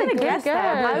 gonna, I was gonna guess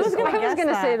that. I was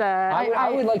gonna say that.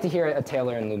 I would like to hear a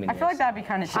Taylor and Lumineers. I feel like that'd be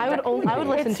kind of. I would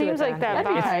listen It to seems it. like that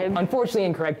then. vibe. Unfortunately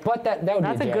incorrect, but that would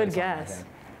That's be a a good Janet song, I guess. think.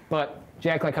 But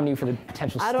Jacquelyn, I come to you for the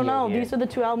potential I steal don't know. here. These are the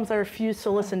 2 albums I refuse to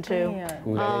listen to. Ooh, that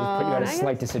would put you at a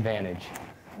slight disadvantage.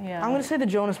 Yeah. I'm gonna say the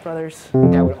Jonas Brothers.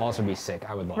 That would also be sick.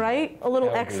 I would love Right? A little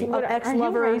That would be-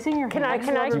 ex-lover. raising your Can I back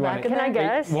in there?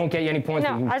 guess? It won't get you any points,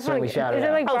 No, but you I can just certainly want to. shout Is it it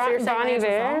out. like Oh, so you're saying Bonnie that's a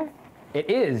Bear? song? It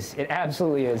is. It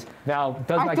absolutely is. Val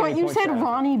does not I get thought any you points said for that.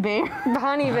 Ronnie Bear.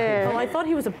 Bonnie Oh, Bear. I thought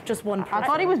he was just one person. I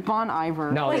thought he was Bon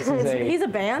Iver. No, Wait, this is a. he's a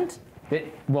band?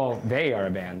 Well, they are a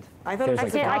band. I thought it was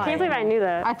There's like like a I can't believe I knew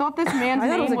that. I thought this man's I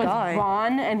thought it was name a was guy.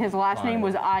 Bon and his last name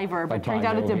was Iver, but Like turns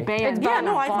Bon out it's a Jovi. band. Yeah,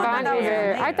 no, I thought Bon that was Iver.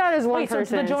 a name. I thought it was one Wait, so the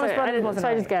person. Jonas Brothers wasn't so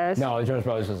I on just it? guessed. No, the Jonas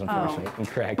Brothers was unfortunately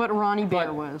incorrect. But Ronnie Bear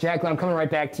But was. Jacquelyn, I'm coming right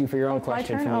back to you for your own My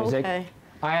question turn? for Oh, music. okay.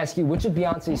 I ask you, which of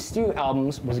Beyonce's studio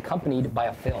albums was accompanied by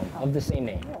a film of the same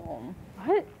name?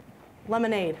 What?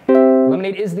 Lemonade.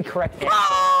 Lemonade is the correct answer.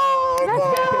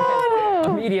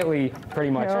 Immediately,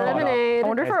 pretty much. caught up. Lemonade. I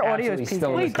wonder if our That's audio is absolutely still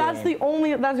in Wait, this that's game. the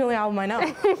only album I know.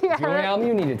 It's the only album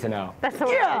you needed to know. That's the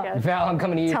one I guessed. Val, I'm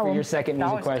coming to you Tell for him. your second That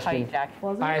music was question. tight, Jack.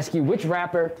 I ask you, which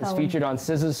rapper is featured on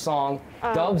SZA's song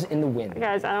 "Doves in the Wind"?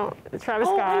 Guys, I don't. Travis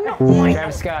Oh, Scott. I know.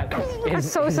 Travis Scott. I'm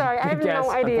so sorry. I have Good guess,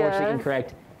 no idea. Unfortunately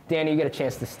incorrect. Danny, you get a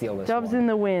chance to steal this Doves one. in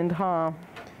the Wind, huh?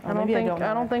 I don't maybe I think don't know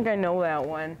I don't that. think I know that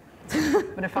one.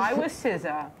 But if I was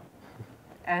SZA,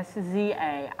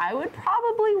 SZA, I would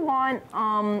probably want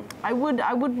I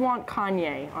would want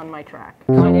Kanye on my track.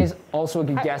 Kanye's also a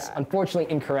good guess.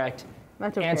 Unfortunately incorrect.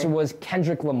 That's okay. Answer was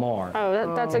Kendrick Lamar.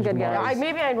 Oh, that's a good guess.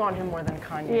 Maybe I'd want him more than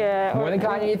Kanye. Yeah. More than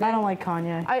Kanye, you think? I don't like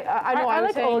Kanye. I know. I I was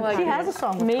like saying, old like, He has a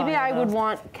song with maybe Kanye, I would though.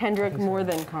 want Kendrick more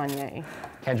than Kanye.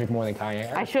 Kendrick more than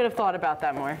Kanye. I should have thought about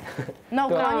that more. No,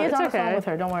 Kanye's it's on a okay. song with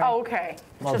her. Don't worry. Oh, okay.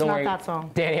 Well, just don't not worry. that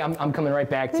song. Danny, I'm coming right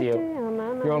back to you.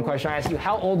 Your own question. I ask you,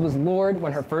 how old was Lorde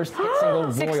when her first hit single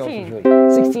Royals 16. was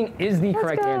released? 16 is the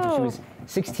correct go. answer. She was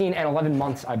 16 and 11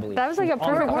 months, I believe. That was like a She on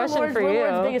perfect the- question for We're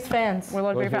Lord's you. biggest fans. We're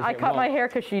Those I are- cut my well- hair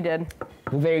because she did.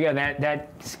 Well, there you go. That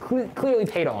clearly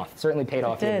paid off. Certainly paid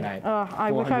off the other did. night.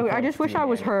 I just wish I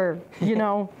was her. You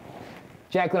know.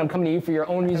 Jacquelyn, I'm coming to you for your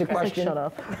own music question. Shut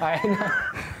up.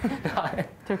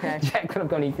 It's okay. Jacquelyn, I'm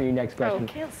coming to you for your next question.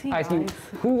 Can't see, I ask you, guys.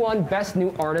 who won Best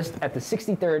New Artist at the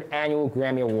 63rd Annual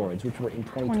Grammy Awards, which were in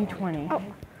 2020?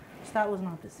 2020. That was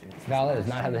not this year. Val, that is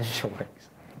not how this show works.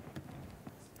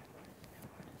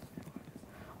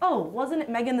 Oh, wasn't it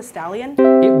Megan Thee Stallion?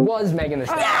 It was Megan Thee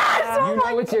Stallion. Yes! You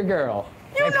know it's your girl.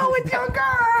 You know it's your Megan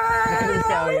Thee girl!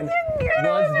 Stallion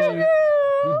was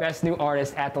the Best New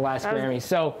Artist at the last Grammy.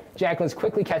 So Jacquelyn's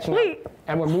quickly catching Wait. up,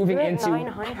 and we're moving into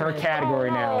 900. her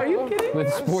category now Are you kidding?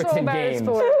 with sports So and bad at games.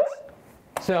 sports.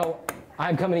 So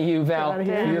I'm coming to you, Val, for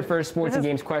here. your first sports and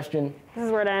games question. This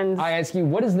is where it ends. I ask you,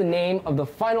 what is the name of the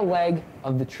final leg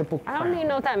of the Triple Crown? I don't even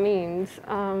know what that means.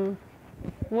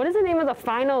 What is the name of the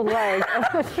final leg?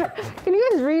 Can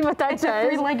you guys read what that It's a says?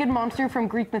 three-legged monster from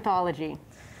Greek mythology.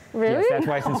 Really? Yes, that's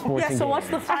why it's in sports Yeah, and so games. what's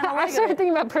the final I leg of started it?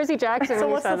 thinking about Percy Jackson So when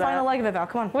you what's the said final that. leg of it, Val?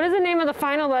 Come on. What is the name of the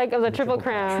final leg of the Triple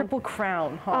Crown? Triple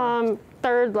crown. Huh?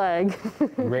 Third leg.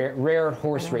 Rare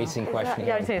horse racing question.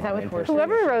 Yeah, I'd say, is that with horses?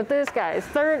 Whoever wrote this, guys,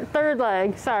 third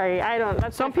leg. Sorry, I don't.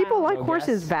 That's Some my people final. like No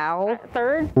horses, guess. Val.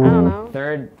 Third. I don't know.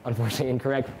 Third, unfortunately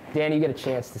incorrect. Danny, you get a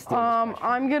chance to steal this question.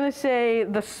 I'm gonna say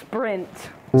the sprint.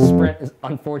 Sprint is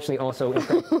unfortunately also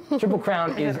incorrect. Triple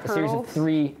Crown is it a series of hurdles?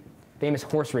 3 famous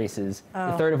horse races,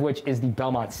 the third of which is the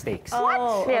Belmont Stakes.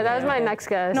 Oh, Yeah, that was okay, my okay. next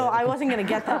guess. No, I wasn't gonna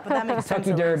get that, but that makes sense.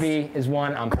 Kentucky at least. Derby is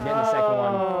one. I'm forgetting the second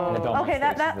one. And the Belmont Okay,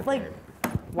 Stakes that is the like third.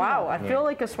 Wow, I feel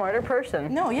like a smarter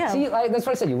person. no, yeah. See, that's what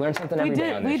I said. You learn something we every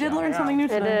day on did. this We did show. learn something new I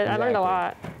today. did. I learned a Exactly.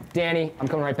 lot. Danny, I'm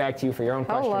coming right back to you for your own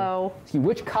question. Hello. See,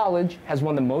 which college has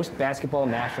won the most basketball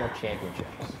national championships?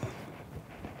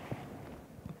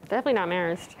 Definitely not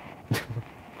Marist.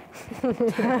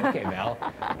 Okay, Val.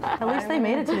 At least they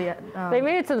made it to the. They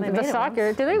made it to the soccer.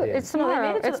 once. Did they? did. It's No, they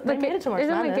tomorrow. made it to- It's they made it to March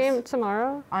Isn't the Madness. game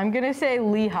tomorrow? I'm gonna say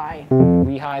Lehigh.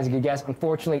 Lehigh is a good guess.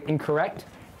 Unfortunately, incorrect.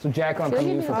 So, Jacquelyn, I'm coming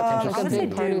to you for potential I'm gonna C. say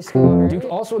Big party Duke. school, right? Duke,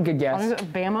 also a good guess.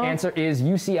 Bama. Answer is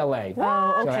UCLA.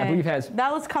 Oh, So I okay. believe has,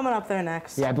 That was coming up there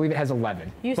next. yeah, I believe it has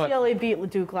 11. But, UCLA beat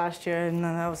Duke last year, and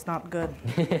that was not good.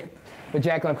 but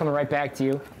Jacquelyn, I'm coming right back to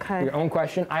you. Okay. For your own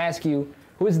question, I ask you,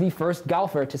 who is the first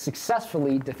golfer to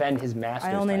successfully defend his Masters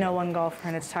I only know title? one golfer,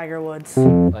 and it's Tiger Woods.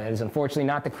 That is unfortunately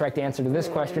not the correct answer to this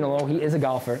question, although he is a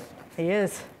golfer. He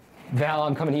is. Val,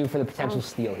 I'm coming to you for the potential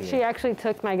steal here. She actually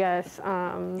took my guess.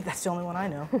 That's the only one I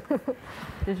know.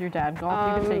 Does your dad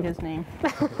golf? You can say his name.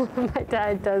 My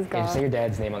dad does Yeah, just say golf. your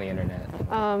dad's name on the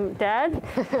internet. Dad?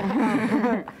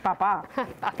 Papa.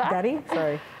 Daddy?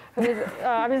 Sorry.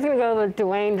 I'm just gonna go with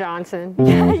Dwayne Johnson.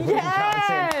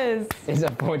 Johnson is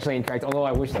unfortunately incorrect, although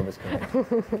I wish that was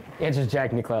correct. Answer's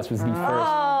Jack Nicklaus was the first.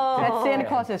 That's Santa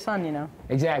Claus's son, you know.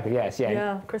 Exactly, yes, yeah.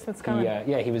 Yeah, Christmas He, coming.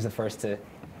 yeah, he was the first to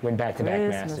win back-to-back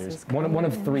Christmas Masters. is One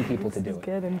of 3 people to do This is it.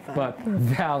 getting fun. But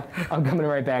Val, I'm coming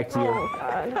right back to you.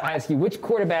 I ask you, which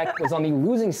quarterback was on the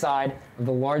losing side of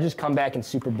the largest comeback in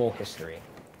Super Bowl history?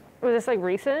 Was this like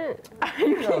recent?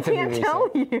 Relatively Can't recent. tell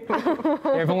you.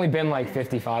 There have only been like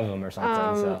 55 of them or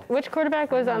something. So Which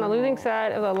quarterback was on the losing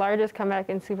side of the largest comeback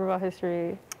in Super Bowl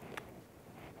history?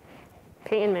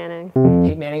 Peyton Manning.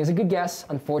 Peyton Manning is a good guess.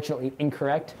 Unfortunately,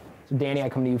 incorrect. So Danny, I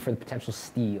come to you for the potential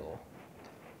steal.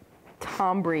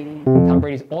 Tom Brady. Tom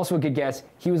Brady's also a good guess.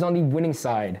 He was on the winning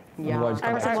side of the Yeah. largest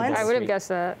comeback in Super Bowl I would history. have guessed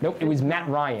that. Nope, it was Matt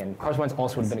Ryan. Carson Wentz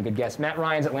also would have been a good guess. Matt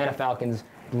Ryan's Atlanta Falcons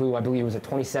blew, I believe it was a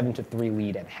 27-3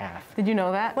 lead at half. Did you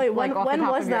know that? Wait, Like, off the when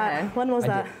top was of your that? head? When was I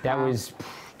that? did- that was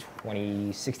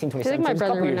 2016, I feel 2017. like my It was a couple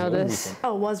brother would years know ago. It was this. recent.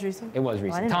 Oh, it was recent. It was I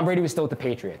recent. didn't Tom know. Brady was still with the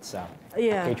Patriots, so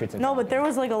Yeah. Patriots and No, but Falcons. there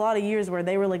was like a lot of years where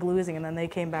they were like losing, and then they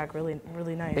came back really,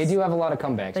 really nice. They do have a lot of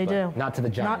comebacks. They but do. Not to the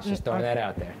Giants. Not- Just throwing that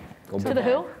out there. Go To Big the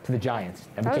Blue. who? To the Giants.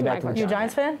 Never That came was back my to the You a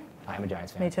Giants. Giants fan? I'm a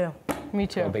Giants fan. Me too. Me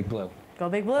too. Go Big Blue. Go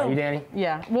Big Are you, Blue. Danny?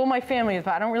 Yeah. Well, my family is,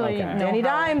 but I don't really Okay. know Danny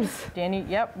how- Dimes. Danny.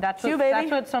 Yep. That's You, what, baby.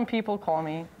 that's what some people call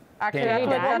me. Actually, Danny that's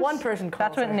what, Dimes. that's, One person calls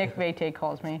that's what her. Nick Vete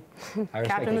calls me. I respect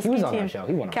Captain it. of the He was ski on team. our show.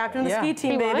 He won. Captain of the Yeah. ski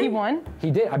team, He won? baby. He won.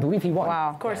 He did. I believe he won.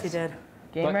 Wow. Of course he did.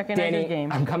 Game But recognizes Danny,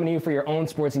 game. I'm coming to you for your own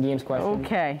sports and games question.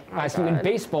 Okay. I ask you in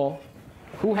baseball,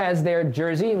 who has their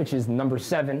jersey, which is number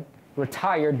 7,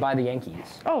 retired by the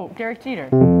Yankees? Oh, Derek Jeter.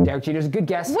 Derek Jeter's a good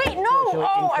guess. Wait, no. Unfortunately,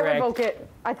 Oh, I incorrect. revoke it.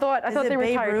 I thought Is they it Babe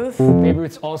retired. Ruth? Babe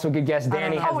Ruth's also a good guess.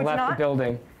 Danny know. has Oh, it's left the not?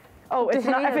 building. Oh, it's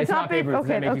not. If It's not Babe Ruth. Does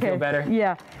that Okay. make you Okay. feel better?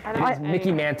 Yeah. It is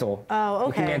Mickey Mantle. Oh,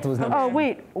 okay. Mickey Mantle is number Oh 7.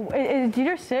 wait, is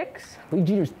Jeter 6? I believe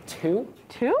Jeter's 2.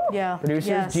 2? Yeah. Producers,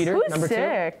 Yes. Jeter, Who's number 2.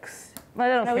 6? I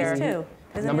don't No, care. he's 2.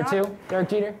 Isn't Number he not? 2, Derek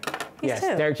Jeter? Yes,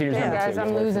 two. Derek Jeter's Yeah. number 2. Guys, I'm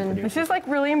He's working losing. for This producers. is like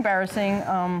really embarrassing.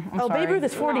 I'm Oh, sorry. Babe Ruth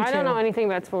is 42. I don't know anything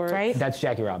about sports. Right? That's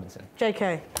Jackie Robinson.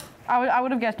 JK. I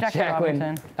would have guessed Jackie Jacquelyn,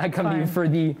 Robinson. I come to you Fine. for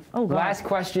the Oh, God. last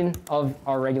question of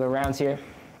our regular rounds here.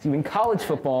 So in college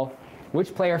football,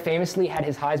 which player famously had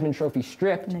his Heisman Trophy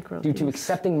stripped Nick due to Rhodes.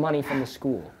 accepting money from the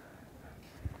school?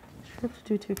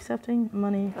 Due to accepting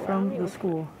money from the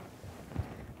school.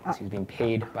 So he was being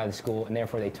paid by the school, and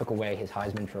therefore they took away his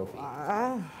Heisman Trophy.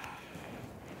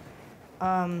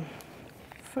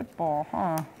 Football,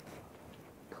 huh?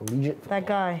 Collegiate football. That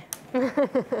guy.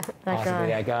 That Possibly guy.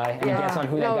 that guy. Any guess on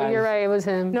who that guy No, is? you're right. It was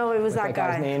him. No, it was What that that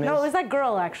guy's guy. name No, is? it was that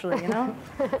girl actually, you know?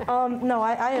 No,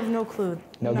 I have no clue.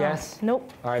 No guess?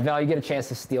 Nope. All right, Val, you get a chance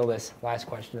to steal this last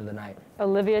question of the night.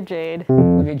 Olivia Jade.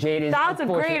 Olivia Jade is That's a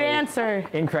great unfortunately answer.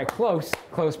 Incorrect. Close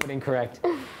but incorrect.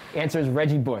 Answer is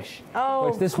Reggie Bush. Oh,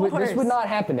 Which this of would course. not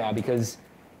happen now because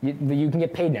you can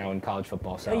get paid now in college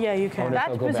football. So Yeah, you can. I wonder if That's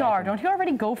they'll go back bizarre. and Don't you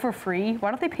already go for free?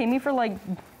 Why don't they pay me for like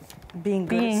Being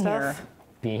good being at here? stuff.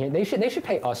 being here. They should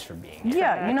pay us for being here.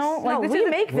 Yeah, you know, like No, this we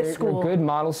is make this school. We're good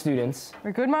model students.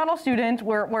 we're good model students.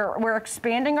 We're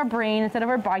expanding our brain instead of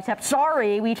our biceps.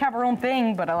 Sorry, we each have our own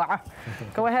thing, but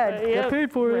go ahead. Get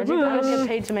paid for it. I don't get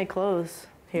paid to make clothes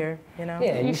here, you know?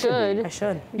 Yeah, You should. I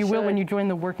should. You will should. when you join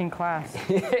the working class.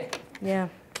 Yeah.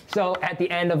 So at the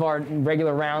end of our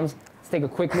regular rounds, let's take a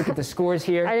quick look at the scores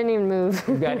here. I didn't even move.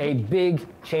 We've got a big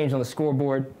change on the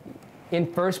scoreboard.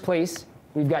 In first place,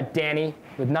 we've got Dani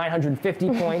with 950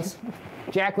 points.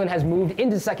 Jacquelyn has moved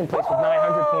into second place with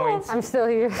 900 points. I'm still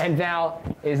here. And Val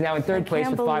is now in third place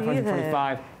can't with believe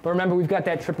 525. But remember, we've got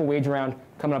that triple wager round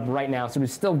coming up right now, so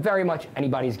it's still very much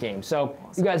anybody's game. So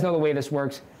you guys know the way this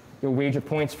works. You'll wager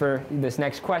points for this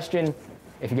next question.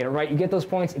 If you get it right, you get those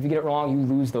points. If you get it wrong, you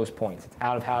lose those points. It's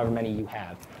out of however many you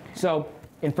have. So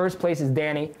in first place is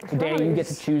Dani. So Dani, you get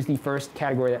to choose the first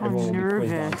category that everyone will be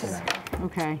quizzed on tonight.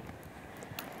 Okay.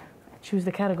 Choose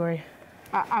the category.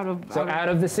 Out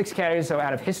of the 6 categories, so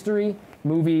out of history,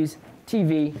 movies,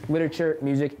 TV, literature,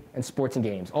 music, and sports and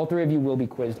games. All 3 of you will be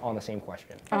quizzed on the same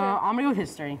question. I'm gonna go with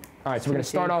history. All right, so we're gonna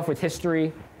start off with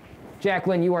history.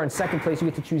 Jacquelyn, you are in second place. You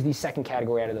get to choose the second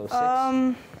category out of those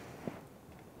 6.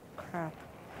 Crap.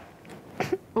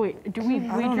 Oh, wait, do we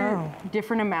wager know.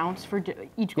 different amounts for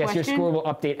each Yes, question? your score will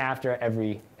update after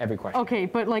every question. Okay,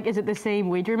 but like, is it the same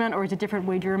wager amount or is it different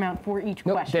wager amount for each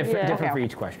Nope, question? different for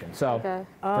each question. So Okay.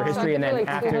 for history, and then like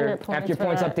after 200 your points for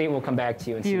points that. update, we'll come back to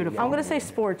you and see. Beautiful. I'm gonna say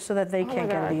sports so that they can't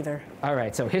get God. it either. All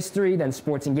right, so history, then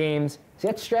sports and games. See,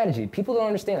 that's strategy. People don't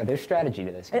understand that. There's strategy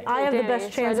to this game. I have the Danny,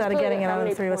 best should I chance just out of put getting it how out of many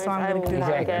the 3 of us, so I'm points gonna do I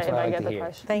will that. Exactly, get that's if what I I like get to the hear.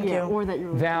 question? Thank Yeah, you. or that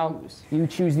you're Val, you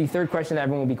choose the third question that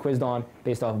everyone will be quizzed on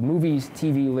based off of movies,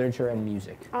 TV, literature, and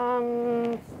music.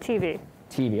 TV.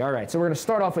 TV. All right, so we're going to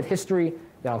start off with history,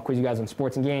 then I'll quiz you guys on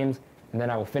sports and games, and then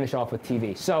I will finish off with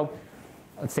TV. So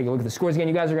let's take a look at the scores again.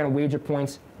 You guys are going to wager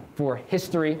points for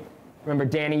history. Remember,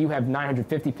 Dani, you have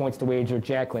 950 points to wager.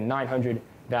 Jacquelyn, 900.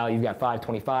 Val, you've got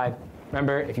 525.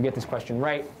 Remember, if you get this question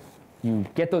right, you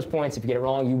get those points. If you get it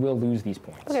wrong, you will lose these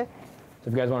points. Okay. So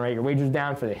if you guys want to write your wagers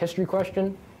down for the history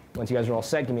question, once you guys are all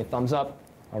set, give me a thumbs up.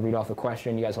 I'll read off the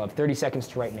question. You guys will have 30 seconds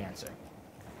to write an answer.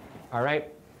 All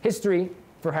right. History,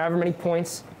 for however many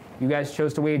points you guys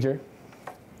chose to wager.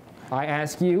 I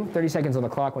ask you, 30 seconds on the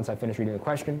clock once I finish reading the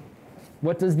question.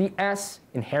 What does the S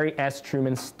in Harry S.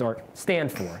 Truman stand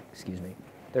for? Excuse me.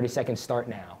 30 seconds start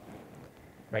now.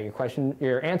 Write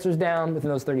your answers down within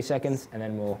those 30 seconds, and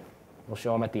then we'll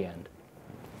show them at the end.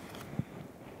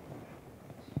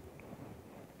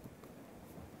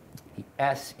 The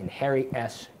S in Harry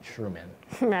S. Truman.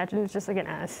 Imagine it's just like an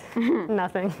S.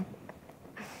 Nothing.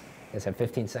 You guys have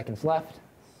 15 seconds left.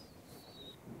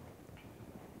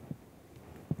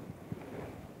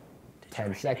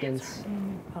 10 seconds.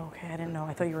 Okay, I didn't know.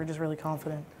 I thought you were just really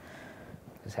confident.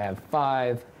 Just have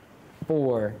 5,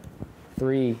 4,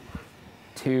 3,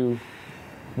 2,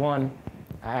 1.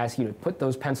 I ask you to put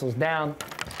those pencils down.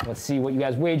 Let's see what you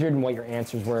guys wagered and what your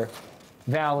answers were.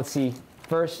 Val, let's see.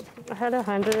 First, I had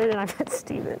 100 and I got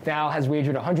Steven. Val has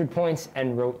wagered 100 points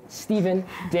and wrote Steven.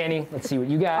 Dani, let's see what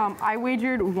you got. I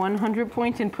wagered 100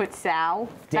 points and put Sal.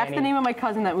 That's the Dani. name of my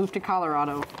cousin that moved to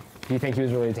Colorado. Do you think he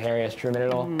was related to Harry S. Truman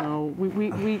at all? No,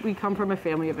 we come from a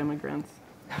family of immigrants.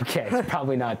 Okay, it's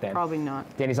probably not then. Probably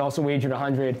not. Dani's also wagered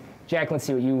 100. Jack, let's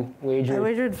see what you wagered. I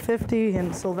wagered 50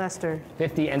 and Sylvester.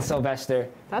 50 and Sylvester.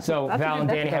 That's so a Val and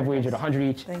good- Dani that's have a good wagered 100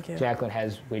 each. Thank you. Jacquelyn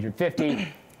has wagered 50.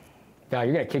 Val,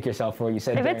 you're going to kick yourself for what you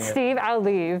said If during it's it. Steve, I'll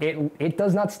leave. It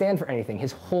does not stand for anything.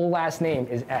 His whole last name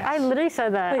is S. I literally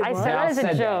said that. Wait, I what? said Val that as a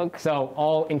said joke. that. So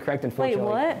all incorrect, unfortunately.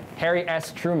 what? Harry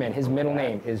S. Truman, his middle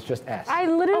name is just S. I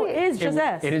Oh, literally. it is just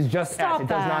S. It is just Stop S. It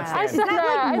does not that. stand. I said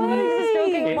that. I literally was just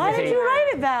joking. It Why was did a- you write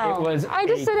it, Val? It was I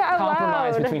just a said it out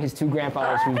compromise loud. between his two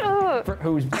grandfathers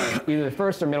whose either the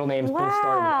first or middle names both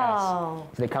started with Wow.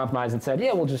 S. So they compromised and said,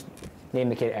 yeah, we'll just name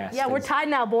the kid S. Yeah, we're tied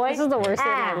now, boys. This is the worst day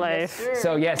of my life.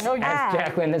 So yes, as Ah.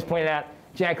 Jacquelyn has pointed out,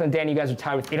 Jacquelyn, Dani, you guys are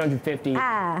tied with 850.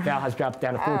 Ah. Val has dropped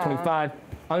down to 425.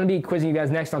 I'm going to be quizzing you guys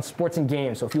next on sports and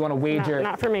games. So if you want to wager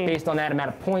not for me. based on that amount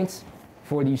of points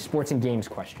for the sports and games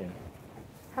question.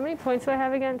 How many points do I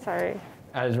have again? Sorry.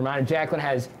 As a reminder, Jacquelyn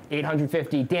has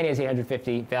 850. Dani has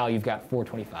 850. Val, you've got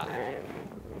 425.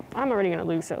 I'm already going to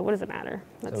lose, so what does it matter?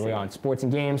 Let's So see. we're on sports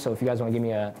and games. So if you guys want to give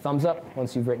me a thumbs up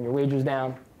once you've written your wagers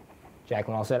down. Jacquelyn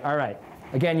all set. All right.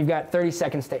 Again, you've got 30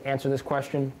 seconds to answer this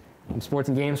question. In sports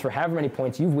and games, for however many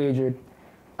points you've wagered,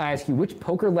 I ask you, which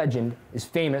poker legend is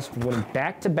famous for winning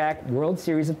back-to-back World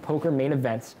Series of Poker main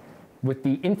events with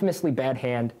the infamously bad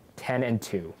hand 10 and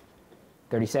 2?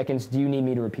 30 seconds. Do you need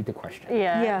me to repeat the question?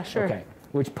 Yeah. Yeah, sure. Okay.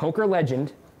 Which poker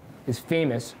legend is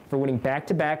famous for winning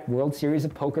back-to-back World Series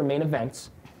of Poker main events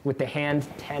with the hand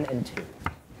 10 and 2?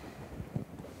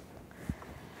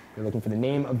 You're looking for the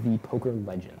name of the poker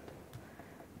legend.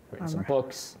 Written some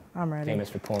books. I'm ready. Famous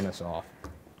for pulling this off. You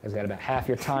guys got about half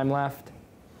your time left.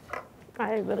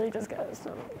 I literally just got it.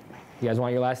 So. You guys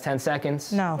want your last 10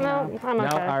 seconds? No. No, I'm No?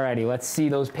 okay. Alrighty, let's see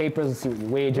those papers. Let's see what you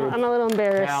wagered. I'm a little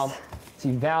embarrassed. Val.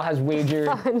 See, Val has wagered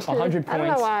 100 points. I don't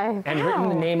know why. And written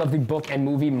the name of the book and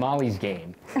movie Molly's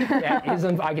Game. That is,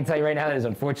 I can tell you right now, that is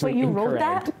unfortunately Wait, you wrote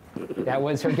incorrect. That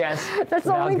was her guess. That's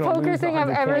the Val's only gonna poker lose the thing I've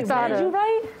 100 ever points. thought What of. did you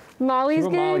write? Molly's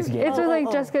wrote game? Molly's Game. It's with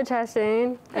like Jessica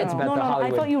Chastain. It's about No, the no, I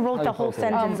Hollywood. thought you wrote the Hollywood whole poker.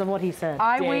 sentence of what he said.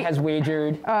 Dani has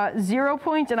wagered. 0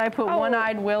 points, and I put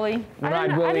One-Eyed Willie.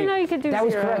 One-Eyed I Willie. didn't know you could do That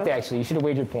was 0. correct, actually. You should have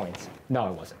wagered points. No,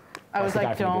 it wasn't. I was That's the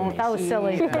like, guy from the don't. Goonies. That was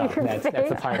silly. No, that's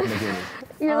the pirate from the Goonies.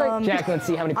 You're like, Jacquelyn,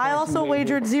 see how many points I also you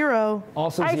wagered 0.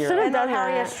 Also I 0. should have And done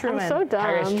Harry that. S. Truman. I'm so dumb.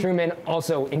 Harry S. Truman,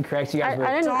 also incorrect. You guys were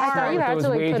I thought you with had those to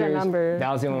like put a wagers. number.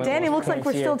 That was the only one. that Danny, lost looks like points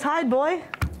we're here. still tied, boy.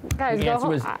 Guys, The go answer home.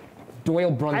 was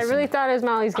Doyle Brunson. I really thought it was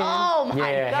Molly's game. Oh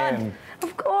my Yeah, God. him.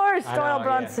 Of course, I Doyle know,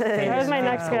 Brunson. yeah. That was my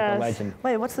Famous next poker guess. legend.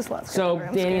 Wait, what's this last So category?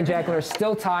 I'm Danny and scared. Jacquelyn are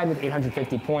still tied with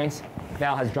 850 points.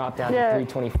 Val has dropped down Yeah. to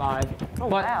 325. Oh,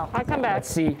 but wow. I'll come back. let's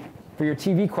see. For your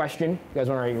TV question, you guys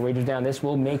want to write your wagers down? This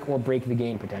will make or break the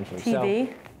game potentially.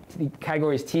 TV. So the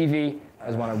category is TV. You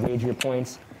guys want to wager your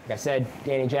points. Like I said,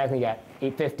 Danny and Jacquelyn, you got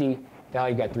 850. Val,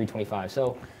 you got 325.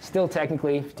 So still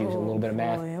technically, if you do a little bit of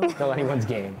math, boy. still anyone's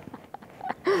game.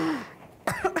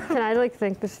 Can I like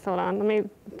think this? Hold on. Let me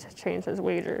just change this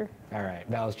wager. All right,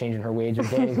 Val's changing her wager.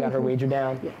 Danny's got her wager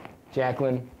down.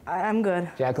 Jacquelyn, I'm good.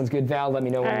 Jacquelyn's good. Val, let me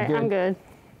know All when right, you're I'm good.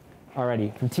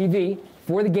 Alrighty, from TV,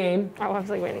 for the game, I was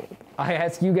like waiting. I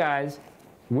ask you guys,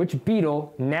 which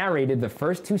Beatle narrated the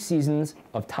first 2 seasons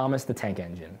of Thomas the Tank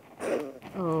Engine?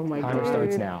 Oh my Timer god.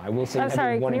 starts now. I will say I'm you have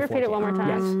sorry, a 1 can you in repeat it 14. one more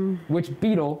time? Yes. Which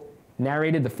Beatle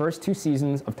narrated the first 2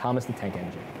 seasons of Thomas the Tank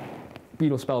Engine?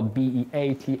 Beatle spelled Beatle,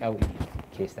 in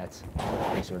case that's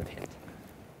any sort of hint.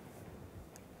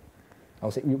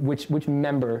 I'll say which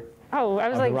member Oh, I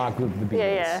was of like, the rock group the Beatles?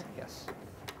 yeah. Yes.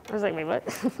 I was like, wait, what?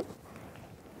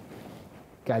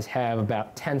 Guys have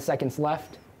about 10 seconds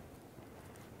left.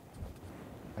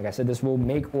 Like I said, this will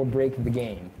make or break the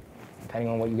game, depending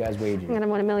on what you guys wager. I'm gonna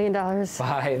win $1 million.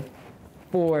 5,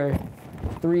 4,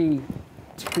 3,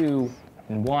 2,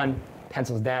 and 1.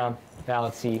 Pencils down. Val,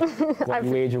 let's see what you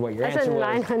wager, what your I answer said was.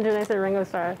 900. I said Ringo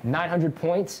Starr. 900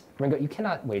 points. Ringo, you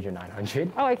cannot wager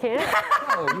 900. Oh, I can't.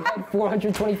 No, you had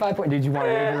 425 points. Did you want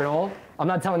to wager it all? I'm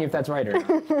not telling you if that's right or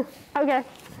not. Okay.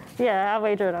 Yeah, I'll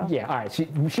wager it all. Yeah, all right.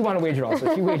 She wanted to wager it all.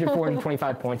 So she wagered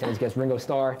 425 points and has guessed Ringo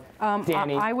Starr.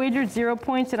 Danny. I wagered 0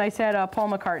 points and I said Paul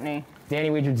McCartney. Danny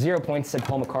wagered 0 points, said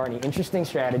Paul McCartney. Interesting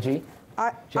strategy.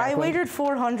 I Jacquelyn? wagered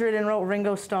 400 and wrote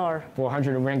Ringo Starr.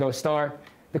 400 and Ringo Starr.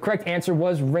 The correct answer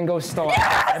was Ringo Starr.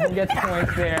 Everyone gets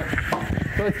points there.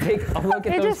 So let's take a look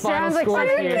at It those just final sounds like scores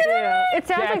something he here. would do. It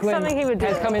sounds like Jacquelyn something he would do.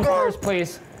 has come in first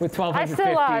place with I 1,250.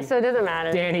 still lost, so it doesn't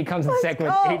matter. Danny comes in second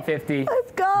with go. 850.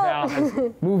 Let's go. Val has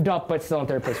moved up, but still in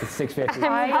third place with 650.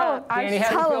 Danny, how do you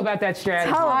tell feel him. about that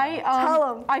strategy?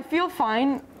 Tell him. I feel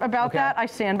fine about Okay. that. I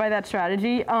stand by that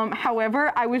strategy.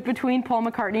 However, I was between Paul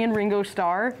McCartney and Ringo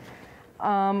Starr.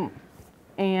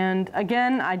 And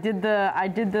again, I did the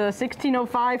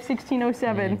 1605,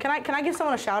 1607. Can I give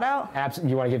someone a shout out?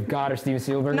 Absolutely. You want to give God or Steven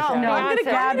Spielberg No, a shout no, out? I'm gonna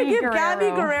Gabby give Guerrero. Gabby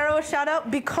Guerrero a shout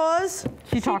out because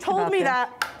she talked told about me this.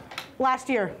 that last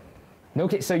year. No,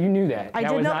 okay, so you knew that. I That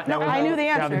did was not- that no, was I not- knew the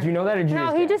Now, answer. did you know that or did you No,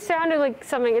 just he guess? just sounded like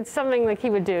something. It's something like he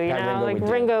would do, you That know? Ringo Like would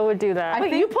do. Ringo would do that.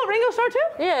 Wait, you put Ringo Starr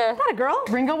too? Yeah. Not a girl.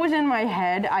 Ringo was in my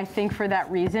head, I think, for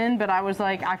that reason, but I was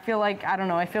like, I feel like, I don't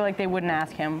know, I feel like they wouldn't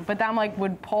ask him. But then I'm like,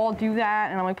 would Paul do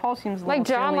that? And I'm like, Paul seems a Like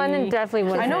little John silly. Lennon definitely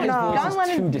wouldn't. I know, His No. voice John is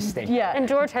Lennon. too distinct. Yeah. And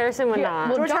George Harrison would not.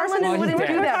 Well, George John Harrison Lennon wouldn't dead.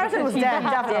 do George that Harrison because was he's dead,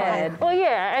 not definitely. dead. Well,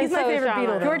 yeah. And He's my so is favorite John Beatle.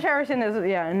 Lennon. George Harrison is,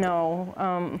 yeah,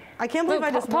 no. I can't believe I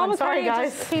just Paul won. Sorry, McCartney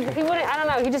guys. just, he wouldn't, I don't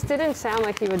know, he just didn't sound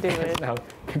like he would do it. So,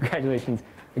 congratulations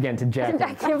again to I Jacquelyn.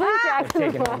 can't believe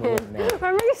taking Jacquelyn home the won. win, man.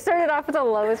 Remember you started off with the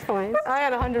lowest points? I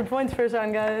had 100 points first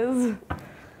round, guys.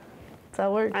 That's how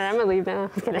it works. All right, I'm gonna leave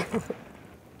now. I'm kidding.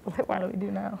 What do we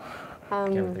do now?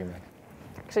 Cameron, 3 minutes.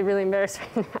 Actually really embarrassed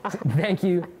right now. Thank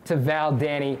you to Val,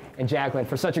 Danny, and Jacquelyn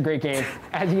for such a great game.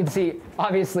 As you can see,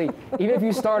 obviously, even if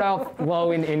you start off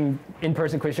low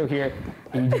in-person quiz show here,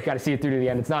 you just got to see it through to the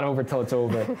end. It's not over till it's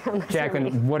over.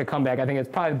 Jacquelyn, what a comeback. I think it's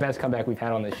probably the best comeback we've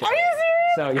had on this show. Are you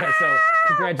serious? So, yeah, so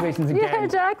congratulations again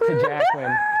Jacquelyn. to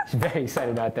Jacquelyn. She's very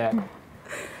excited about that.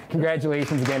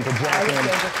 Congratulations again to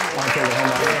Jacquelyn on taking home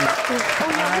that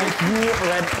win. If you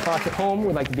or Ed Fox at home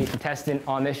would like to be a contestant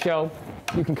on this show,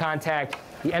 you can contact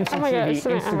the MCTV my God, it's so-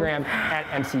 Instagram at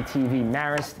MCTV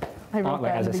Marist. wrote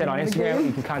that As I at the said on beginning of the Instagram, game.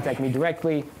 you can contact me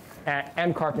directly at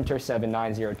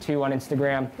mcarpenter7902 on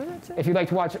Instagram. If you'd like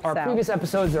to watch our previous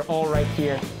episodes, they're all right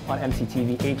here on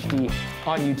MCTV HD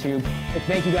on YouTube. But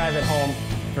thank you guys at home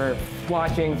for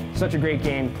watching. Such a great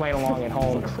game, playing along at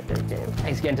home.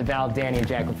 Thanks again to Val, Danny, and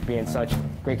Jacquelyn for being such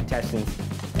great contestants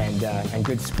and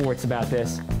good sports about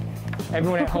this.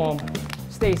 Everyone at home,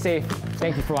 stay safe.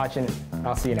 Thank you for watching.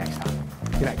 I'll see you next time.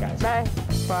 Good night, guys. Bye.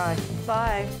 Bye.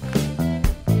 Bye.